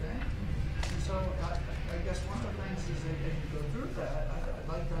do anything. And so I guess one of the things is that as you go through that, I'd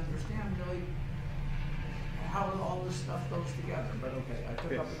like to understand really how all this stuff goes together, but okay, I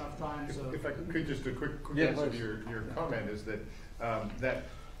took up enough time, so. If I could just a quick Yeah, answer to your comment is that, that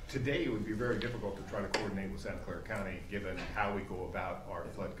today it would be very difficult to try to coordinate with Santa Clara County, given how we go about our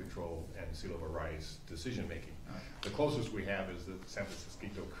flood control and sea level rise decision making. The closest we have is the San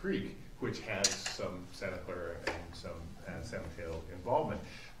Francisco Creek, which has some Santa Clara and some San Mateo involvement.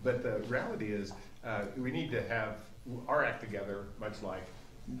 But the reality is, we need to have our act together, much like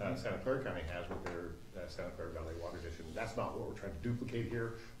Santa Clara County has with their Santa Clara Valley Water District. That's not what we're trying to duplicate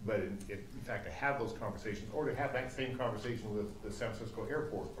here, but in fact to have those conversations, or to have that same conversation with the San Francisco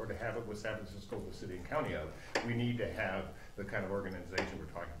Airport, or to have it with San Francisco, the city and county of, we need to have the kind of organization we're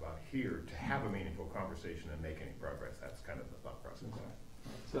talking about here to have a meaningful conversation and make any progress. That's kind of the thought process.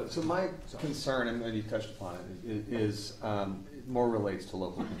 So my concern, and you touched upon it, is more relates to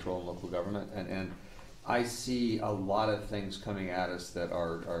local control and local government, and I see a lot of things coming at us that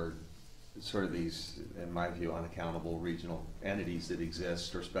are sort of these, in my view, unaccountable regional entities that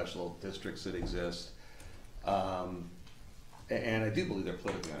exist, or special districts that exist. And I do believe they're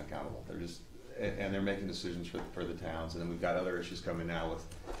politically unaccountable. They're just, and they're making decisions for the towns. And then we've got other issues coming now with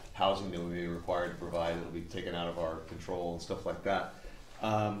housing that we'll be required to provide that'll be taken out of our control and stuff like that.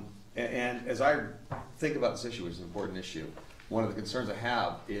 And as I think about this issue, which is an important issue, one of the concerns I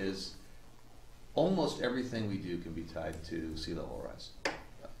have is almost everything we do can be tied to sea level rise.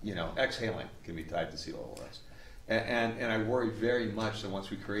 Exhaling can be tied to sea level rise. And I worry very much that once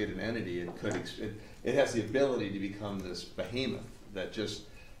we create an entity, it has the ability to become this behemoth that just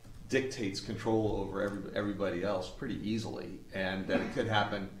dictates control over everybody else pretty easily, and that it could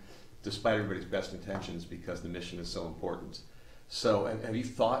happen despite everybody's best intentions because the mission is so important. So have you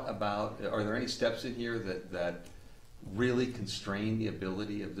thought about, are there any steps in here that really constrain the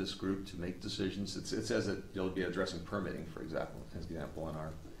ability of this group to make decisions? It says that you'll be addressing permitting, for example, in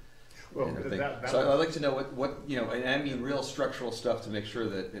our thing. So I'd like to know what and I mean real structural stuff to make sure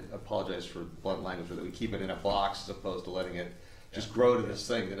that, apologize for blunt language, but that we keep it in a box as opposed to letting it just grow to this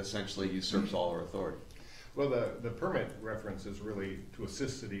thing that essentially usurps all our authority. Well, the permit reference is really to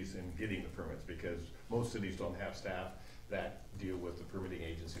assist cities in getting the permits, because most cities don't have staff that deal with the permitting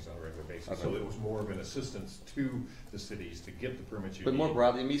agencies on a regular basis. Okay. So it was more of an assistance to the cities to get the permits you need. But more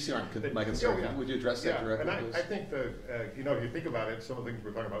broadly, MEC aren't my concern. Yeah. Would you address that directly, and please? I think if you think about it, some of the things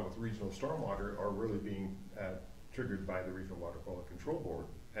we're talking about with regional stormwater are really being triggered by the Regional Water Quality Control Board.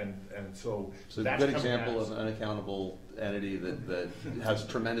 And so So that's a good coming at example us. of an unaccountable entity that has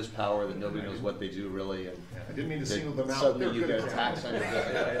tremendous power that nobody knows what they do really, and Yeah, I didn't mean to single them out. suddenly They're you good get a tax on your bill.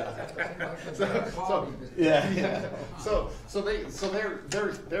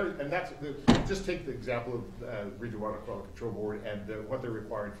 They're and that's just take the example of Regional Water Quality Control Board and what they're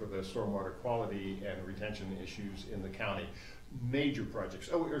required for the stormwater quality and retention issues in the county. Major projects.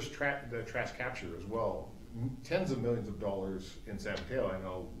 Oh, there's the trash capture as well. Tens of millions of dollars in San Mateo. I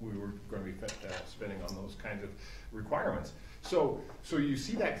know we were going to be spending on those kinds of requirements. So you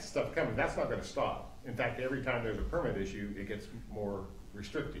see that stuff coming. That's not going to stop. In fact, every time there's a permit issue, it gets more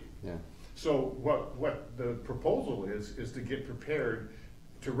restrictive. Yeah. So what the proposal is to get prepared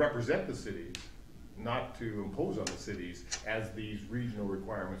to represent the cities, not to impose on the cities as these regional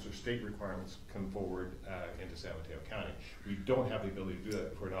requirements or state requirements come forward into San Mateo County. We don't have the ability to do that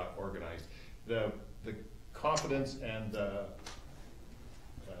if we're not organized. The confidence and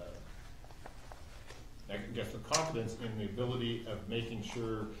I guess the confidence in the ability of making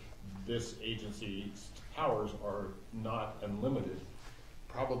sure this agency's powers are not unlimited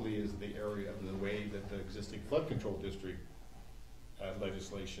probably is the area of the way that the existing flood control district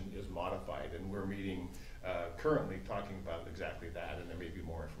legislation is modified, and we're meeting currently talking about exactly that, and there may be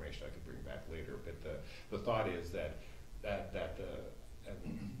more information I could bring back later. But the thought is that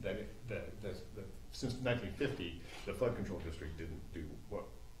since 1950, the flood control district didn't do what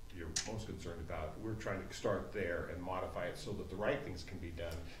you're most concerned about. We're trying to start there and modify it so that the right things can be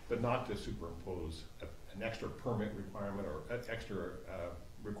done, but not to superimpose an extra permit requirement or extra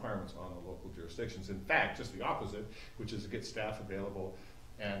requirements on the local jurisdictions. In fact, just the opposite, which is to get staff available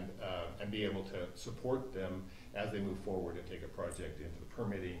and be able to support them as they move forward and take a project into the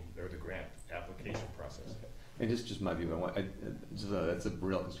permitting or the grant application process. And just my view, that's a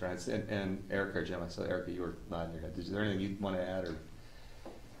real concern. And Erica or Jim, I saw Erica, you were nodding your head. Is there anything you want to add? Or?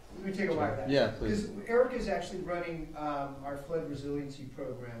 Let me take a whack at that. Yeah, please. Because Eric is actually running our flood resiliency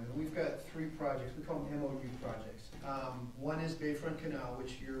program, and we've got 3 projects. We call them MOU projects. One is Bayfront Canal,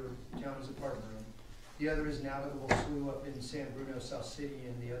 which your town is a partner in. The other is Navigable Slough up in San Bruno, South City,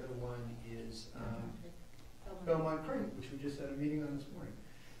 and the other one is Belmont Creek, which we just had a meeting on this morning.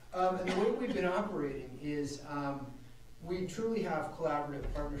 And the way we've been operating is we truly have collaborative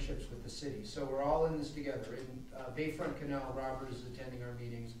partnerships with the city. So we're all in this together. In Bayfront Canal, Robert is attending our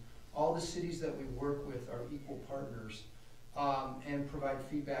meetings. All the cities that we work with are equal partners and provide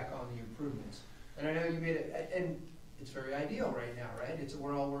feedback on the improvements. And I know you made it, and it's very ideal right now, right?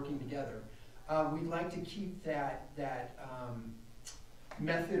 We're all working together. We'd like to keep that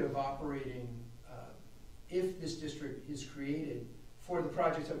method of operating if this district is created for the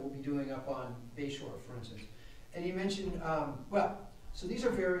projects that we'll be doing up on Bayshore, for instance. And you mentioned, so these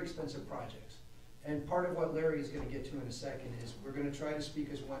are very expensive projects. And part of what Larry is going to get to in a second is we're going to try to speak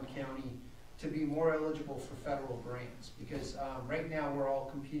as one county to be more eligible for federal grants. Because right now we're all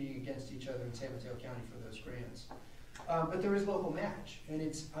competing against each other in San Mateo County for those grants. But there is local match. And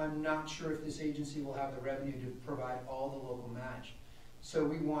I'm not sure if this agency will have the revenue to provide all the local match. So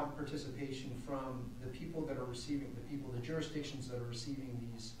we want participation from the people that are receiving, the jurisdictions that are receiving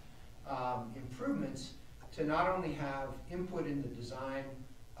these improvements, to not only have input in the design,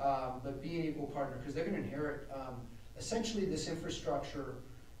 but be an equal partner, because they're going to inherit essentially this infrastructure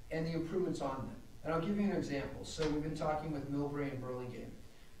and the improvements on them. And I'll give you an example. So we've been talking with Millbrae and Burlingame,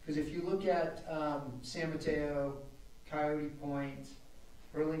 because if you look at San Mateo, Coyote Point,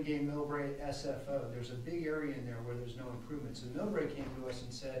 Burlingame, Millbrae, SFO, there's a big area in there where there's no improvements. And Millbrae came to us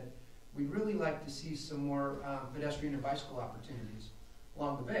and said, we'd really like to see some more pedestrian and bicycle opportunities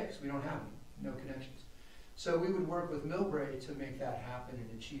along the bay, because we don't have any, no connections. So we would work with Millbrae to make that happen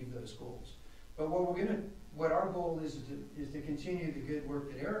and achieve those goals. But what our goal is to continue the good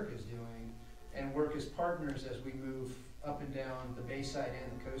work that Eric is doing and work as partners as we move up and down the bayside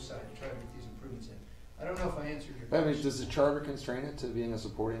and the coast side to try to make these improvements in. I don't know if I answered your I question. mean, does the charter constrain it to being a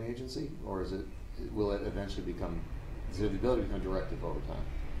supporting agency, or is it, will it eventually become, is there the ability to become directive over time?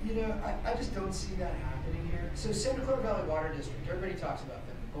 You know, I just don't see that happening here. So Santa Clara Valley Water District, everybody talks about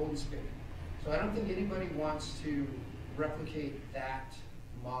them, the golden spigot. So I don't think anybody wants to replicate that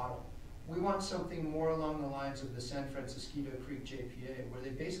model. We want something more along the lines of the San Francisco Creek JPA, where they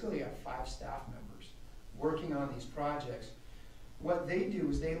basically have 5 staff members working on these projects. What they do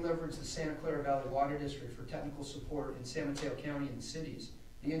is they leverage the Santa Clara Valley Water District for technical support in San Mateo County and the cities.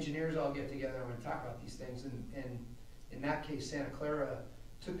 The engineers all get together and we talk about these things, and in that case, Santa Clara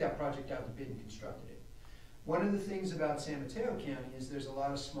took that project out to bid and constructed it. One of the things about San Mateo County is there's a lot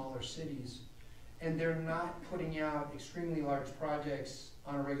of smaller cities, and they're not putting out extremely large projects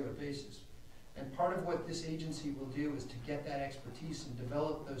on a regular basis. And part of what this agency will do is to get that expertise and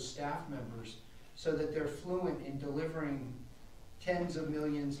develop those staff members so that they're fluent in delivering tens of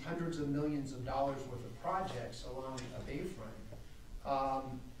millions, hundreds of millions of dollars worth of projects along a bayfront.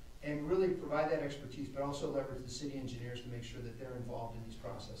 And really provide that expertise, but also leverage the city engineers to make sure that they're involved in these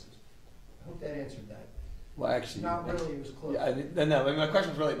processes. I hope that answered that. Well, actually, Not really, it was close. Yeah, no, I mean, my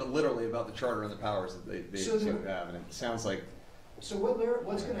question was really, but literally about the charter and the powers that they So seem to have, and it sounds like. So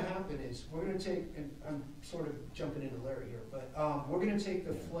what's gonna happen is, we're gonna take, and I'm sort of jumping into Larry here, but we're gonna take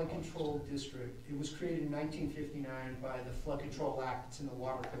the flood control district. It was created in 1959 by the Flood Control Act. It's in the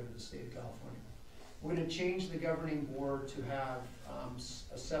Water Code of the state of California. We're gonna change the governing board to have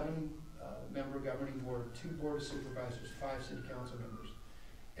a 7-member governing board, 2 board of supervisors, 5 city council members.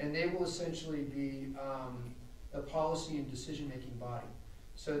 And they will essentially be a policy and decision-making body.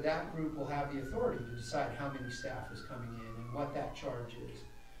 So that group will have the authority to decide how many staff is coming in and what that charge is.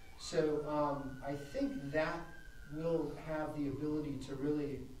 So I think that will have the ability to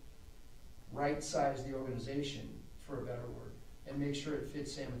really right-size the organization, for a better word, and make sure it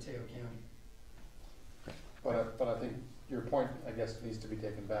fits San Mateo County. But I think your point, I guess, needs to be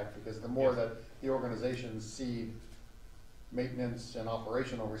taken back, because the more that the organizations see maintenance and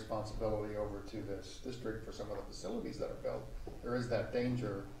operational responsibility over to this district for some of the facilities that are built, there is that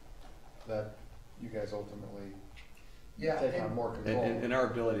danger that you guys ultimately take on more control. And our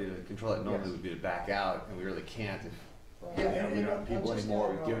ability to control it normally Yes. would be to back out, and we really can't if Yeah, we don't and have people I'll just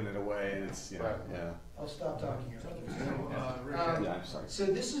anymore, add, we've given it away, and it's, you know, Right. yeah. I'll stop talking here. Rick, Yeah, I'm sorry. So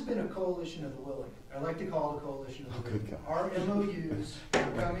this has been a coalition of the willing. I like to call it a coalition of the Oh, good willing. God. Our MOUs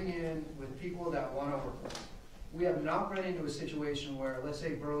are coming in with people that want to work with us. We have not run into a situation where, let's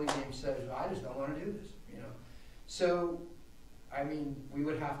say Burlingame says, I just don't want to do this, you know? So, I mean, we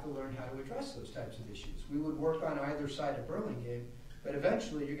would have to learn how to address those types of issues. We would work on either side of Burlingame, but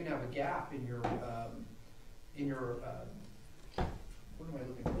eventually you're gonna have a gap in your, what am I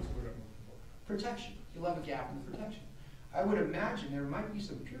looking for? What's the word I'm looking for? Protection. You'll have a gap in the protection. I would imagine there might be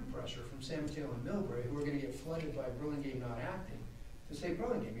some peer pressure from San Mateo and Millbrae who are gonna get flooded by Burlingame not acting to say,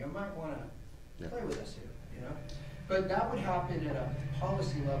 Burlingame, you might wanna play with us here, you know? But that would happen at a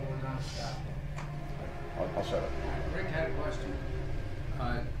policy level and not a staff level. I'll shut up. Rick had a question.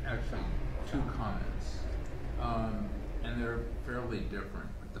 Actually, 2 comments, and they're fairly different.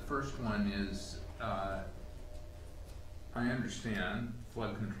 The first one is, I understand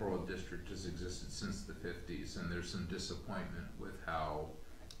flood control district has existed since the 50s, and there's some disappointment with how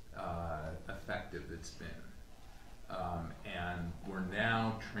effective it's been. And we're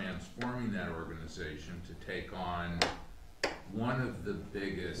now transforming that organization to take on one of the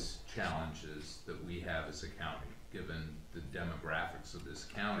biggest challenges that we have as a county, given the demographics of this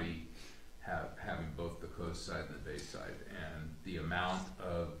county, having both the coast side and the bay side, and the amount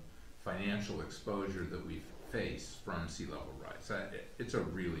of financial exposure that we face from sea level rise. It's a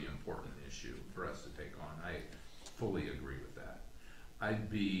really important issue for us to take on. I fully agree with that. I'd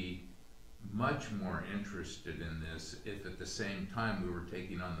be much more interested in this if at the same time we were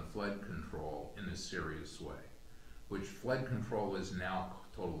taking on the flood control in a serious way, which flood control is now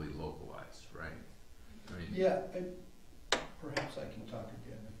totally localized, right? I mean, Yeah, and perhaps I can talk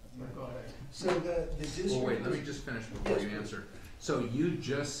again. Go ahead. So the district. well, wait, let me just finish before Yes, you please. answer. So you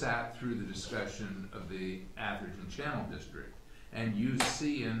just sat through the discussion of the Atherton Channel District, and you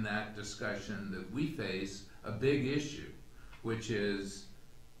see in that discussion that we face a big issue, which is,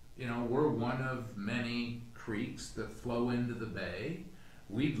 you know, we're one of many creeks that flow into the bay.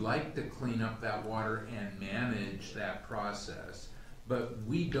 We'd like to clean up that water and manage that process, but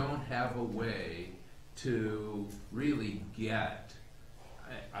we don't have a way to really get,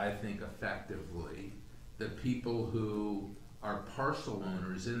 I think effectively, the people who are parcel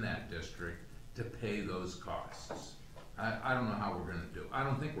owners in that district to pay those costs. I don't know how we're gonna do it. I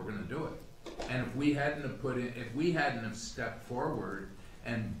don't think we're gonna do it. And if we hadn't have if we hadn't have stepped forward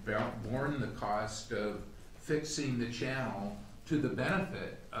and borne the cost of fixing the channel to the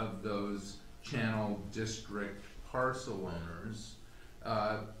benefit of those channel district parcel owners,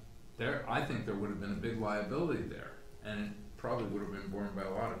 I think there would have been a big liability there, and it probably would have been borne by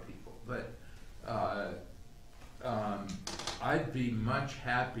a lot of people. But I'd be much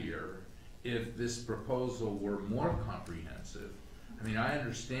happier if this proposal were more comprehensive. I mean, I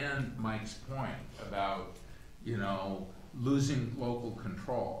understand Mike's point about, you know, losing local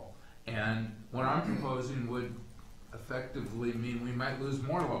control. And what I'm proposing would effectively mean we might lose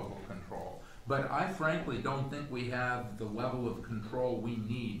more local control. But I frankly don't think we have the level of control we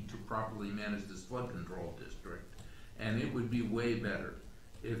need to properly manage this flood control district. And it would be way better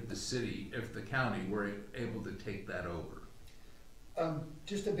if the county were able to take that over.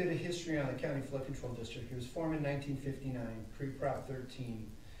 Just a bit of history on the County Flood Control District. It was formed in 1959, pre-Prop 13.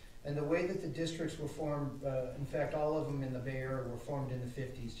 And the way that the districts were formed, in fact, all of them in the Bay Area were formed in the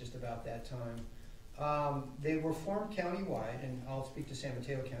 50s, just about that time. They were formed countywide, and I'll speak to San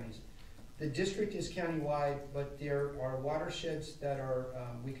Mateo counties. The district is countywide, but there are watersheds that are,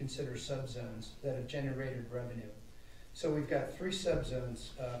 we consider subzones, that have generated revenue. So we've got 3 subzones,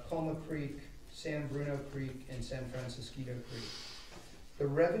 Colma Creek, San Bruno Creek, and San Francisquito Creek. The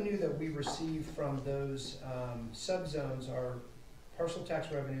revenue that we receive from those subzones are parcel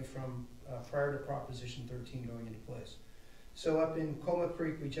tax revenue from prior to Proposition 13 going into place. So up in Colma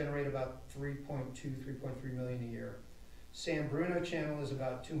Creek, we generate about 3.3 million a year. San Bruno Channel is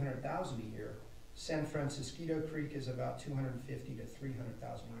about 200,000 a year. San Francisquito Creek is about 250 to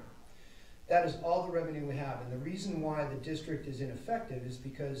 300,000 a year. That is all the revenue we have, and the reason why the district is ineffective is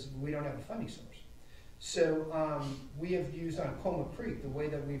because we don't have a funding source. So we have used on Colma Creek, the way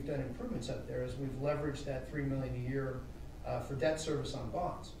that we've done improvements up there is we've leveraged that $3 million a year for debt service on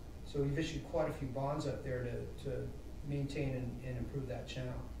bonds. So we've issued quite a few bonds up there to maintain and improve that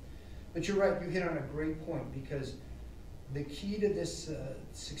channel. But you're right, you hit on a great point, because the key to this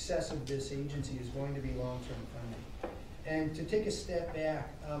success of this agency is going to be long-term funding. And to take a step back,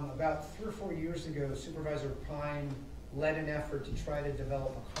 about 3 or 4 years ago, Supervisor Pine led an effort to try to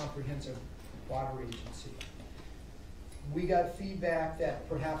develop a comprehensive water agency. We got feedback that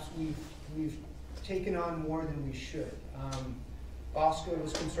perhaps we've taken on more than we should. Bosco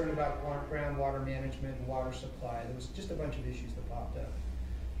was concerned about groundwater management and water supply. There was just a bunch of issues that popped up.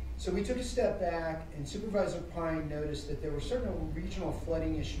 So we took a step back, and Supervisor Pine noticed that there were certain regional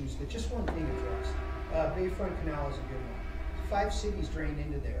flooding issues that just weren't being addressed. Bayfront Canal is a good one. 5 cities drained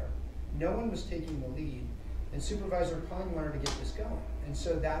into there. No one was taking the lead, and Supervisor Pine wanted to get this going. And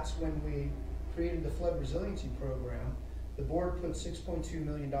so that's when we created the Flood Resiliency Program. The board put $6.2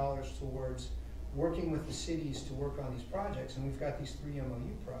 million towards working with the cities to work on these projects, and we've got these 3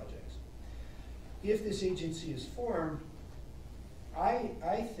 MOU projects. If this agency is formed,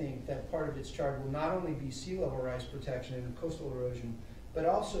 I think that part of its charge will not only be sea level rise protection and coastal erosion, but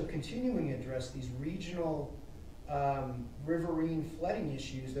also continuing to address these regional riverine flooding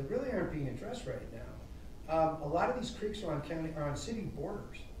issues that really aren't being addressed right now. A lot of these creeks are on city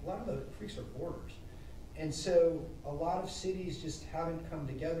borders. A lot of the creeks are borders. And so a lot of cities just haven't come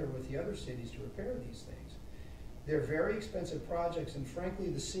together with the other cities to repair these things. They're very expensive projects, and frankly,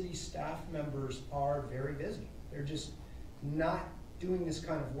 the city staff members are very busy. They're just not doing this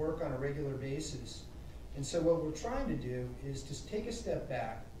kind of work on a regular basis. And so what we're trying to do is just take a step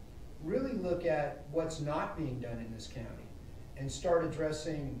back, really look at what's not being done in this county, and start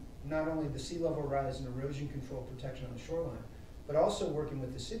addressing not only the sea level rise and erosion control protection on the shoreline, but also working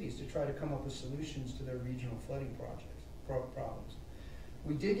with the cities to try to come up with solutions to their regional flooding problems.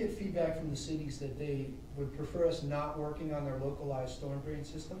 We did get feedback from the cities that they would prefer us not working on their localized storm drain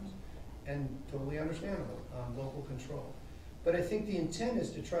systems, and totally understandable, local control. But I think the intent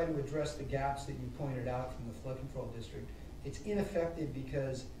is to try to address the gaps that you pointed out from the flood control district. It's ineffective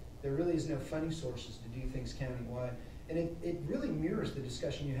because there really is no funding sources to do things countywide. And it really mirrors the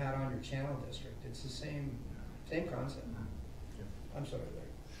discussion you had on your channel district. It's the same concept. I'm sorry,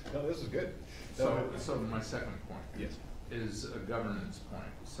 Larry. No, this is good. So my second point is a governance point.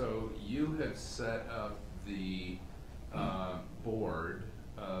 So you have set up the board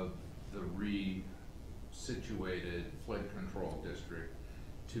of the situated flood control district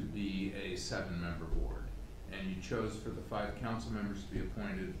to be a 7-member board. And you chose for the 5 council members to be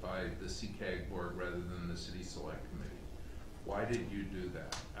appointed by the CCAG board rather than the city select committee. Why did you do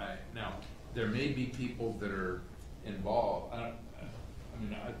that? Now, there may be people that are involved.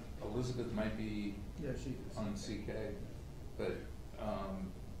 Elizabeth might be on CCAG, but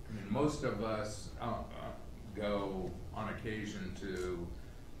most of us go on occasion to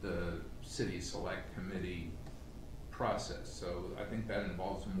the city select committee process. So I think that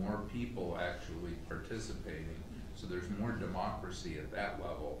involves more people actually participating. So there's more democracy at that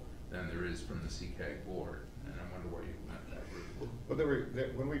level than there is from the CCAG board. And I wonder what you meant that. Well,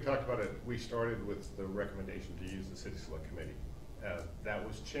 when we talked about it, we started with the recommendation to use the city select committee. That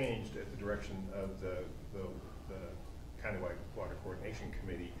was changed at the direction of the countywide water coordination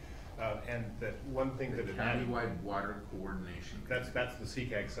committee. And that one thing that it added. Countywide water coordination. That's the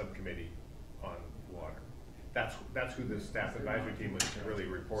CCAG subcommittee on water. That's who the staff advisory team was really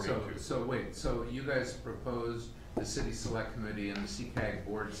reporting to. So wait, so you guys proposed the city select committee and the CCAG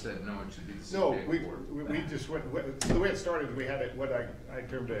board said no, it should be the CCAG board? We just went, the way it started, we had what I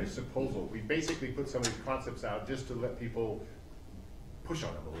termed a supposal. We basically put some of these concepts out just to let people push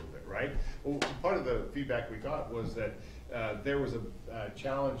on them a little bit, right? Well, part of the feedback we got was that there was a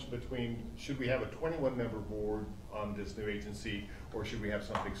challenge between, should we have a 21-member board on this new agency, or should we have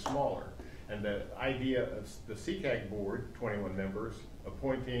something smaller? And the idea of the CCAG board, 21 members,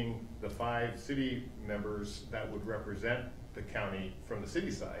 appointing the 5 city members that would represent the county from the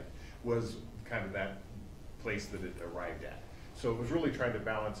city side, was kind of that place that it arrived at. So it was really trying to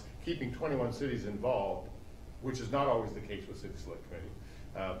balance keeping 21 cities involved, which is not always the case with city select committee,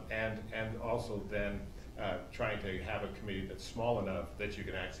 and also then trying to have a committee that's small enough that you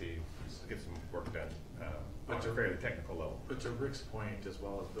can actually get some work done on a fairly technical level. But to Rick's point, as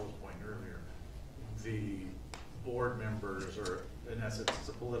well as Bill's point earlier, the board members are, in essence, it's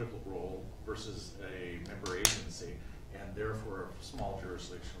a political role versus a member agency, and therefore a small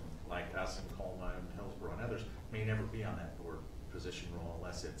jurisdiction like us in Colma and Hillsborough and others may never be on that board position role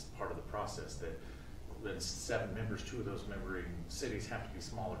unless it's part of the process that when 7 members, 2 of those membering cities have to be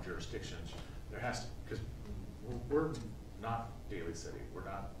smaller jurisdictions. There has to, because we're not Daly City, we're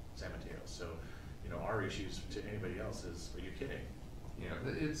not San Mateo, so you know our issues to anybody else is, are you kidding? Yeah,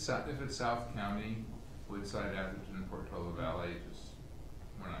 if it's South County, Woodside, Atherton, Portola Valley, just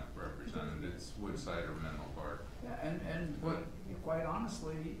we're not represented. It's Woodside or Menlo Park. Yeah, and quite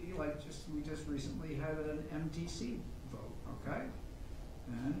honestly, like we just recently had an MTC vote, okay?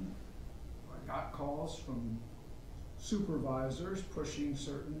 And I got calls from supervisors pushing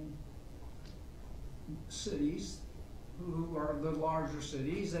certain cities who are the larger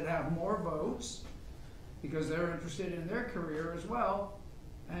cities that have more votes because they're interested in their career as well.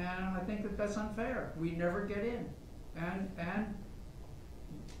 And I think that that's unfair. We never get in. And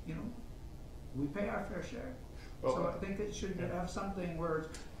you know, we pay our fair share. Well, so I think it should have something where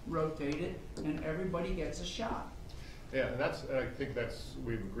it's rotated and everybody gets a shot. Yeah, and I think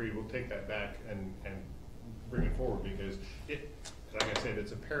we've agreed, we'll take that back and bring it forward because like I said,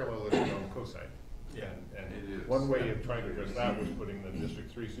 it's a parallelism on COSI. Yeah, and it is. One way of trying to address that was putting the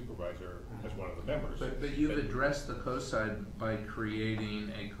District 3 supervisor as one of the members. But you've addressed the COSI by creating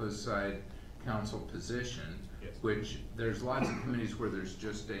a COSI council position, yes. Which there's lots of committees where there's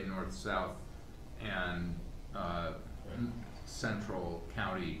just a north-south and central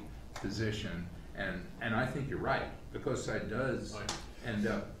county position, and I think you're right. The COSI does end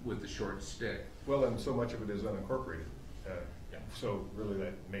up with the short stick. Well, and so much of it is unincorporated. So really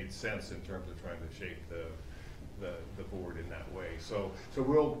that made sense in terms of trying to shape the board in that way. So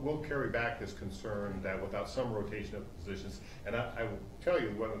we'll carry back this concern that without some rotation of positions, and I will tell you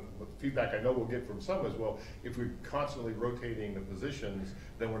what feedback I know we'll get from some as well, if we're constantly rotating the positions,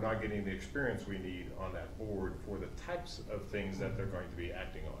 then we're not getting the experience we need on that board for the types of things that they're going to be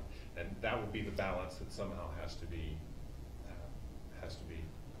acting on. And that will be the balance that somehow has to be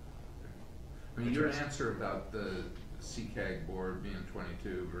I mean, your answer about the CCAG board being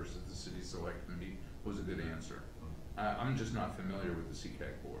 22 versus the city select committee was a good answer. I'm just not familiar with the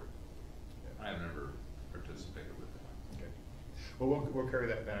CCAG board. I've never participated with that. Okay. Well, we'll carry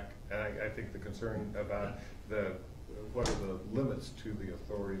that back. And I think the concern about what are the limits to the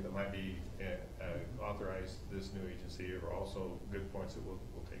authority that might be authorized this new agency are also good points that we'll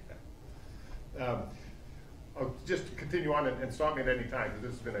take that. I'll just continue on and stop me at any time because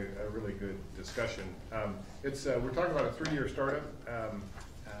this has been a really good discussion. We're talking about a 3-year startup,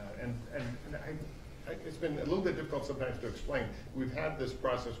 and it's been a little bit difficult sometimes to explain. We've had this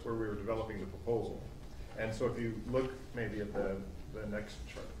process where we were developing the proposal, and so if you look maybe at the next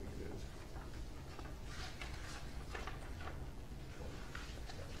chart, I think it is.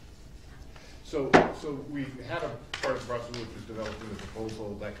 So we had a part of the process which was developing the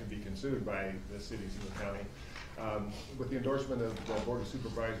proposal that could be considered by the cities in the county. With the endorsement of the Board of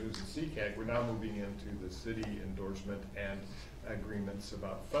Supervisors and CCAG, we're now moving into the city endorsement and agreements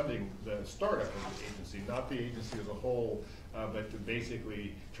about funding the startup of the agency, not the agency as a whole, but to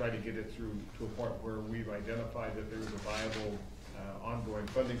basically try to get it through to a point where we've identified that there is a viable ongoing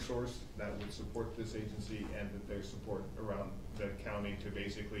funding source that would support this agency, and that there's support around the county to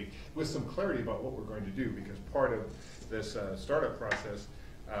basically, with some clarity about what we're going to do, because part of this startup process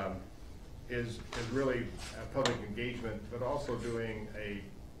is really public engagement, but also doing a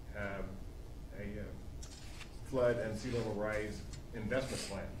flood and sea level rise investment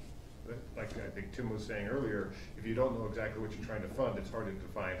plan. Like I think Tim was saying earlier, if you don't know exactly what you're trying to fund, it's hard to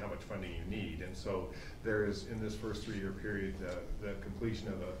define how much funding you need. And so there is, in this first 3-year period, the completion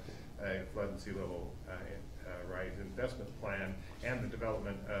of a flood and sea level rise investment plan, and the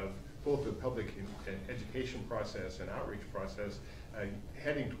development of both the public education process and outreach process,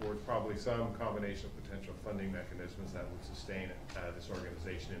 heading toward probably some combination of potential funding mechanisms that would sustain this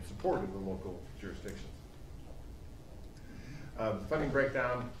organization in support of the local jurisdictions. The funding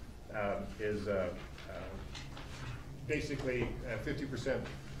breakdown is basically 50%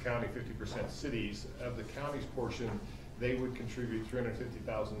 county, 50% cities. Of the county's portion, they would contribute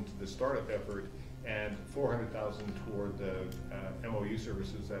 $350,000 to the startup effort and $400,000 toward the MOU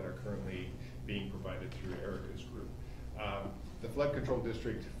services that are currently being provided through Erica's group. The flood control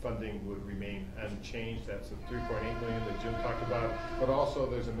district funding would remain unchanged. That's the $3.8 million that Jim talked about, but also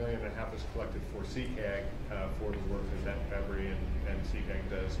there's $1.5 million that's collected for CCAG for the work that Fabry and CCAG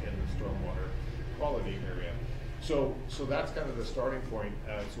does in the stormwater quality area. So that's kind of the starting point.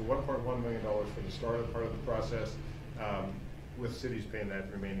 So $1.1 million for the startup part of the process, with cities paying that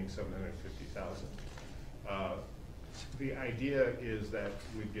remaining $750,000. The idea is that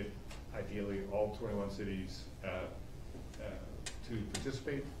we get ideally all 21 cities to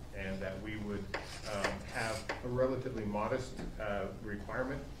participate, and that we would have a relatively modest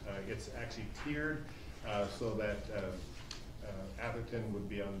requirement. It's actually tiered so that Atherton would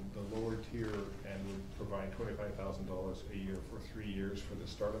be on the lower tier and would provide $25,000 a year for 3 years for the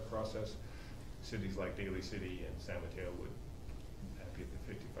startup process. Cities like Daly City and San Mateo would be at the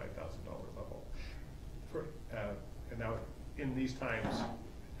 $55,000 level. And now, in these times,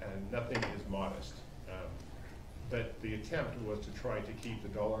 nothing is modest. But the attempt was to try to keep the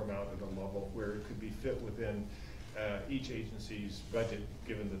dollar amount at a level where it could be fit within each agency's budget,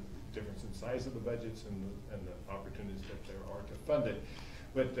 given the difference in size of the budgets and the opportunities that there are to fund it.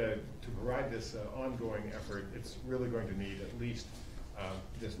 But to provide this ongoing effort, it's really going to need at least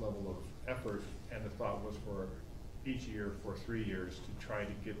this level of effort, and the thought was for each year for 3 years to try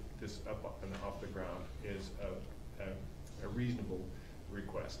to get this up and off the ground is a reasonable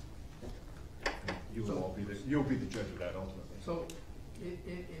request. You'll be the judge of that ultimately. So,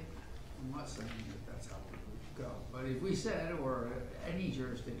 I'm not saying that that's how it would go, but if we said, or any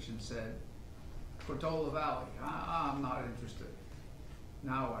jurisdiction said, Portola Valley, I'm not interested,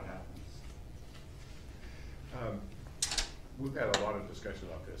 now what happens? We've had a lot of discussion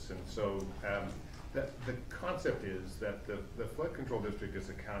about this, and so the concept is that the flood control district is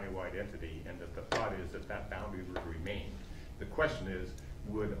a countywide entity, and that the thought is that that boundary would remain. The question is,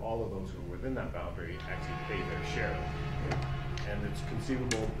 would all of those who are within that boundary actually pay their share? And it's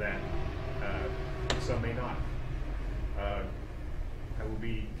conceivable that some may not. I will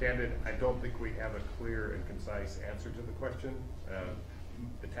be candid, I don't think we have a clear and concise answer to the question.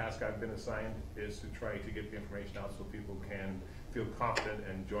 The task I've been assigned is to try to get the information out so people can feel confident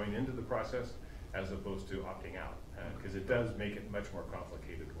and join into the process, as opposed to opting out, because it does make it much more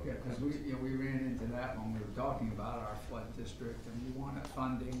complicated. Yeah, because we ran into that when we were talking about our flood district, and we wanted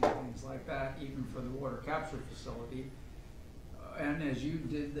funding and things like that, even for the water capture facility. And as you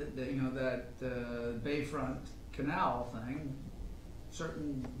did, that Bayfront Canal thing,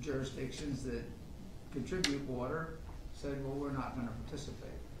 certain jurisdictions that contribute water said, well, we're not going to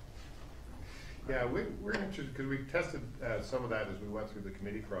participate. Yeah, we're interested, because we tested some of that as we went through the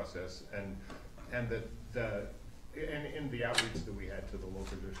committee process, and in the outreach that we had to the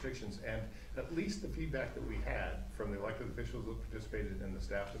local jurisdictions, and at least the feedback that we had from the elected officials that participated and the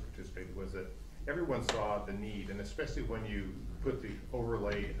staff that participated was that everyone saw the need, and especially when you put the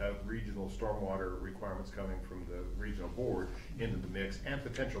overlay of regional stormwater requirements coming from the regional board into the mix, and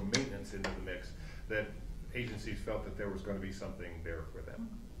potential maintenance into the mix, that agencies felt that there was going to be something there for them.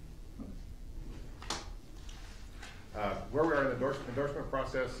 Where we are in the endorsement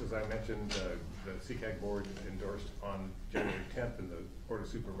process, as I mentioned, the CCAG board endorsed on January 10th and the Board of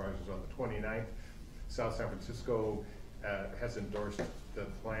Supervisors on the 29th. South San Francisco has endorsed the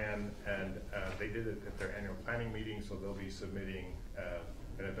plan, and they did it at their annual planning meeting, so they'll be submitting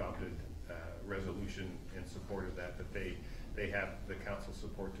an adopted resolution in support of that they have the council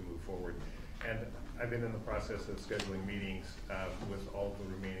support to move forward. And I've been in the process of scheduling meetings with all the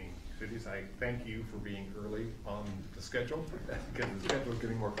remaining activities. I thank you for being early on the schedule, because the schedule is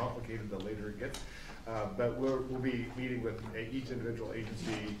getting more complicated the later it gets. But we'll be meeting with each individual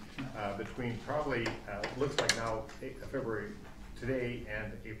agency between probably, looks like now, February today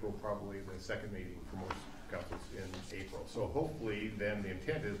and April, probably the second meeting for most councils in April. So hopefully then the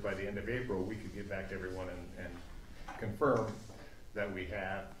intent is by the end of April, we could get back to everyone and confirm that we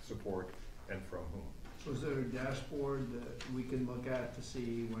have support and from whom. So is there a dashboard that we can look at to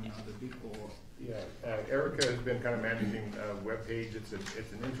see when other people? Yeah, Erica has been kind of managing a webpage. It's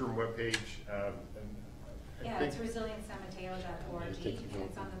an interim webpage. Yeah, it's resilientsanmateo.org.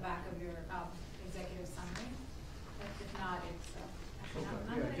 It's on the back of your executive summary. If not, it's actually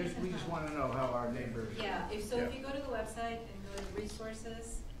not. Yeah, we just want to know how our neighbors. Yeah, if you go to the website and go to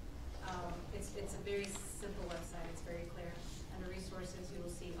resources, it's a very simple website. It's very clear. Under resources, you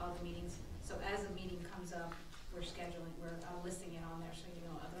will see all the meetings. So as a meeting comes up, we're listing it on there, so you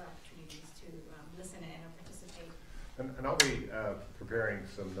know other opportunities to listen in or participate. And I'll be preparing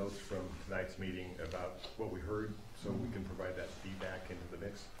some notes from tonight's meeting about what we heard, so we can provide that feedback into the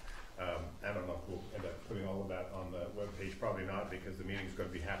mix. I don't know if we'll end up putting all of that on the webpage. Probably not, because the meeting's going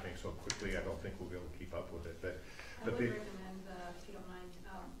to be happening so quickly. I don't think we'll be able to keep up with it. But I would recommend, if you don't mind,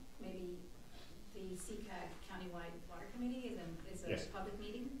 maybe the CCAG Countywide Water Committee is a Yes. public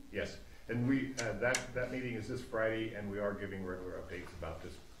meeting. Yes, and we that meeting is this Friday, and we are giving regular updates about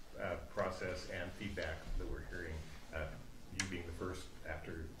this process and feedback that we're hearing. You being the first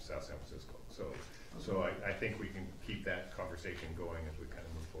after South San Francisco, so I think we can keep that conversation going as we kind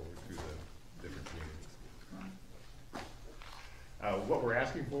of move forward through the different communities. What we're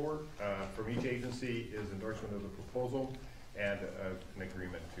asking for from each agency is endorsement of the proposal and an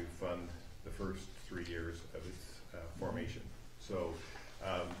agreement to fund the first 3 years of its formation. So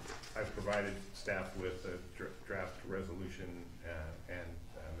I've provided staff with a draft resolution and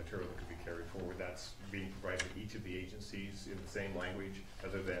material that could be carried forward. That's being provided to each of the agencies in the same language,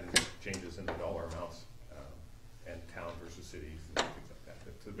 other than changes in the dollar amounts and town versus cities and things like that.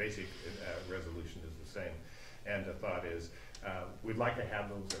 But the basic resolution is the same. And the thought is, we'd like to have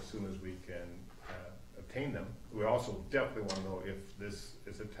those as soon as we can obtain them. We also definitely want to know if this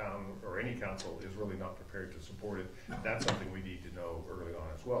is a town or any council is really not prepared to support it. That's something we need to know early on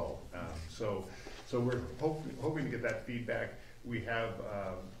as well. So we're hoping to get that feedback. We have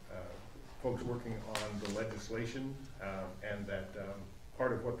folks working on the legislation, and that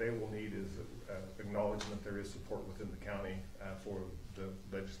part of what they will need is acknowledgement there is support within the county for the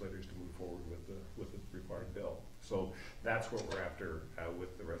legislators to move forward with the required bill. So that's what we're after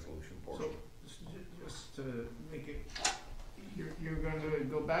with the resolution portion. So just to make it, you're going to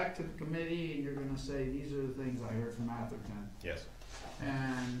go back to the committee and you're going to say, these are the things I heard from Atherton. Yes.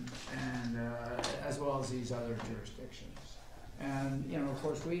 And as well as these other jurisdictions. And, you know, of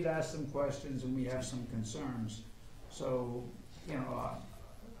course, we've asked some questions and we have some concerns. So, you know,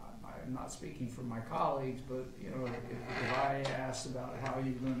 I'm not speaking for my colleagues, but, you know, if I asked about how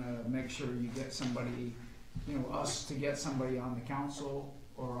you're going to make sure you get somebody, you know, us to get somebody on the council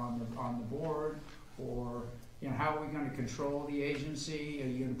or on the board, or, you know, how are we going to control the agency? Are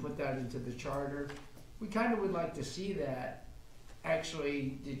you going to put that into the charter? We kind of would like to see that.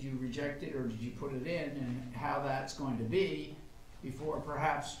 Actually, did you reject it or did you put it in, and how that's going to be before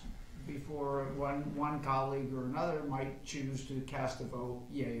one colleague or another might choose to cast a vote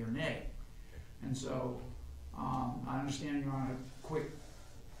yay or nay. And so I understand you're on a quick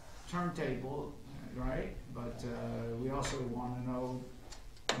turntable, right? But we also want to know,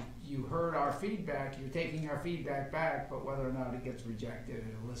 you heard our feedback, you're taking our feedback back, but whether or not it gets rejected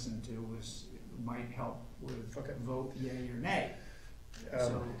or listened to might help with vote yay or nay.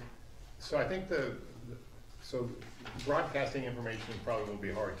 So I think so broadcasting information probably will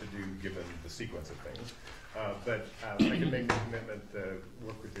be hard to do given the sequence of things. But I can make the commitment to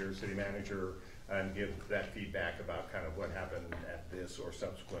work with your city manager and give that feedback about kind of what happened at this or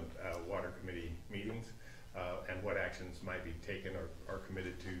subsequent water committee meetings, and what actions might be taken or are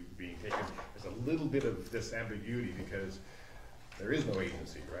committed to being taken. There's a little bit of this ambiguity because there is no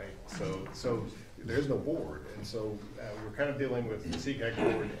agency, right? So there is no board, and so we're kind of dealing with the CCAG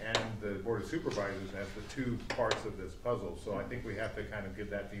board and the Board of Supervisors as the two parts of this puzzle. So I think we have to kind of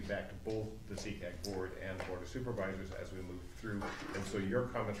give that feedback to both the CCAG board and the Board of Supervisors as we move through. And so your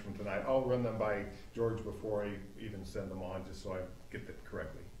comments from tonight, I'll run them by George before I even send them on, just so I get that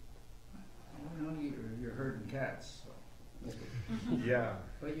correctly. I know you're herding cats, so. Yeah.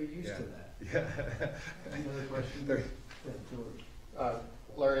 But you're used to that. Yeah. Any other questions? Yeah, George.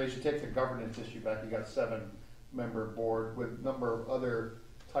 Larry, as you take the governance issue back, you got 7-member board with a number of other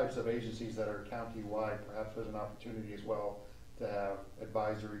types of agencies that are county-wide. Perhaps there's an opportunity as well to have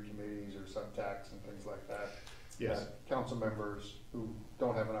advisory committees or subtacs and things like that. Yes. That council members who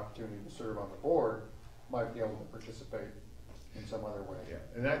don't have an opportunity to serve on the board might be able to participate in some other way. Yeah,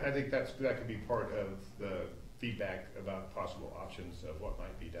 and I think that could be part of the feedback about possible options of what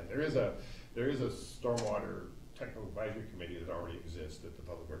might be done. There is a stormwater technical advisory committee that already exists that the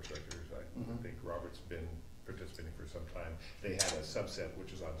public works directors, I think Robert's been participating for some time. They had a subset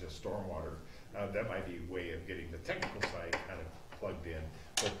which is on just stormwater. That might be a way of getting the technical side kind of plugged in,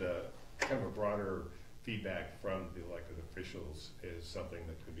 but the kind of a broader feedback from the elected officials is something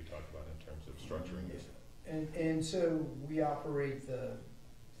that could be talked about in terms of structuring this. And so we operate the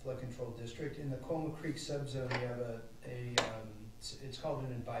flood control district. In the Colma Creek subzone, we have it's called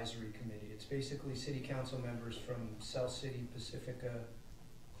an advisory committee. It's basically city council members from South City, Pacifica,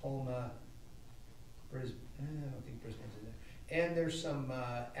 Colma, Brisbane, I don't think Brisbane's in there. And there's some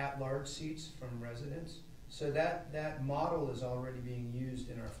at-large seats from residents. So that model is already being used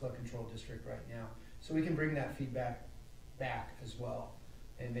in our flood control district right now. So we can bring that feedback back as well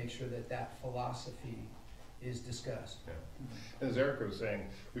and make sure that that philosophy is discussed. Yeah. As Erica was saying,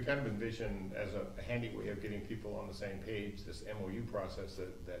 we kind of envision as a handy way of getting people on the same page, this MOU process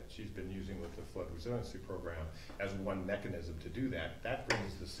that she's been using with the flood resiliency program as one mechanism to do that. That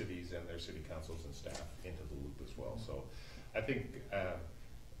brings the cities and their city councils and staff into the loop as well. So I think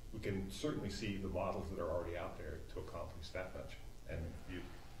we can certainly see the models that are already out there to accomplish that much. And you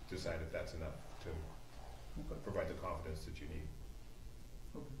decide if that's enough to provide the confidence that you need.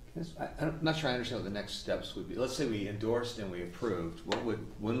 I'm not sure I understand what the next steps would be. Let's say we endorsed and we approved.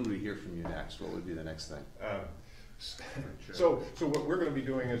 When would we hear from you next? What would be the next thing? So what we're going to be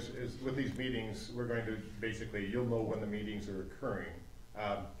doing is with these meetings, we're going to basically, you'll know when the meetings are occurring.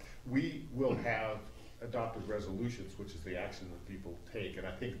 We will have adopted resolutions, which is the action that people take, and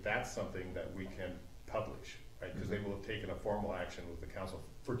I think that's something that we can publish, right? Because they will have taken a formal action with the council.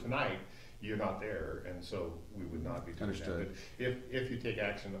 For tonight, you're not there, and so we would not be doing that. But if you take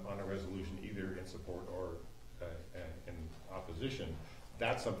action on a resolution, either in support or in opposition,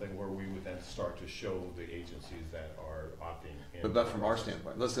 that's something where we would then start to show the agencies that are opting in. But from our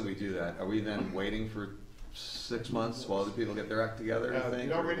standpoint, let's say we do that, are we then waiting for 6 months while other people get their act together?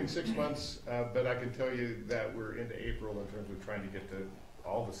 You're not waiting 6 months, but I can tell you that we're into April in terms of trying to get to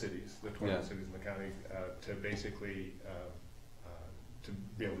all the cities, the 12 cities in the county, to basically to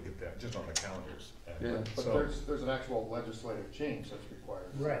be able to get that just on the calendars. But so there's an actual legislative change that's required.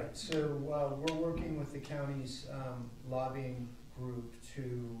 Right, so we're working with the county's lobbying group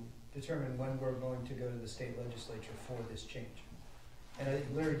to determine when we're going to go to the state legislature for this change. And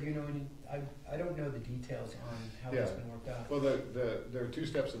Larry, do you know any, I don't know the details on how it's been worked out. Well, there are two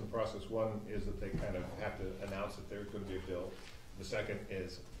steps in the process. One is that they kind of have to announce that there's going to be a bill. The second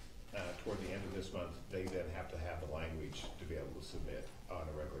is toward the end of this month, they then have to have the language to be able to submit on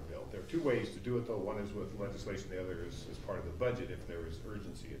a regular bill. There are two ways to do it, though. One is with legislation, the other is part of the budget if there is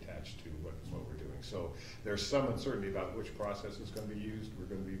urgency attached to what we're doing. So there's some uncertainty about which process is going to be used.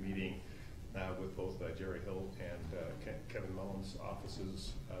 We're going to be meeting with both Jerry Hill and Kevin Mullins'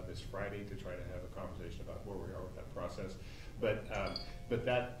 offices this Friday to try to have a conversation about where we are with that process. But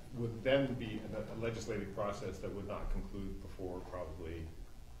that would then be a legislative process that would not conclude before probably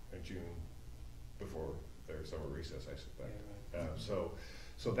June, before their summer recess, I suspect.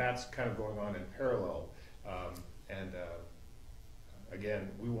 So that's kind of going on in parallel. Again,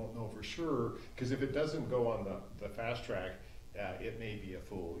 we won't know for sure, because if it doesn't go on the fast track, it may be a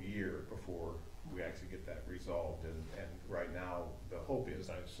full year before we actually get that resolved. And right now, the hope is,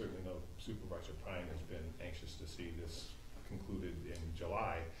 I certainly know Supervisor Pine has been anxious to see this concluded in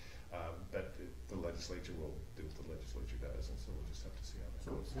July, but the legislature will do what the legislature does, and so we'll just have to see how that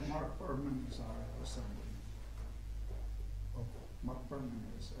goes. So Mark Bergman is our assembly. Mark Bergman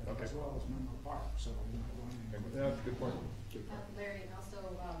is, as well as Menlo Park, so we're not going anywhere. That's a good point. Larry, and also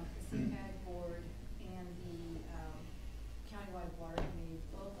the CPAG board and the countywide water committee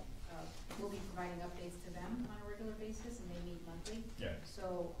both will be providing updates to them on a regular basis, and they meet monthly. Yeah.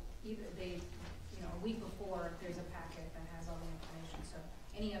 So either they, a week before, there's a packet that has all the information. So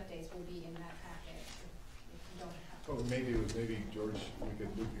any updates will be in that packet if you don't have. Oh, maybe George, we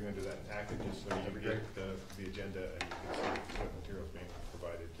could loop you into that package just so you get the agenda and you can see what materials being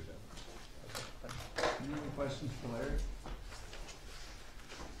provided to them. Any other questions for Larry?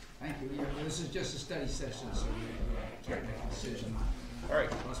 Thank you. Yeah, this is just a study session, so we can't make a decision on it. All right.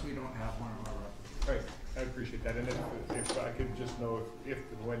 Plus, we don't have one of our representatives. All right, I appreciate that. And if I could just know if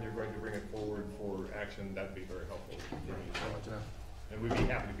and when you're going to bring it forward for action, that'd be very helpful for me. And we'd be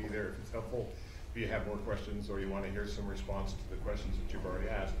happy to be there if it's helpful. If you have more questions or you want to hear some response to the questions that you've already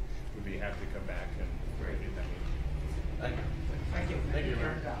asked, we'd be happy to come back and get that meeting. Thank you. Thank you. Thank you.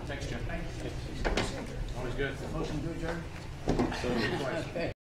 good. Motion to adjourn? Okay.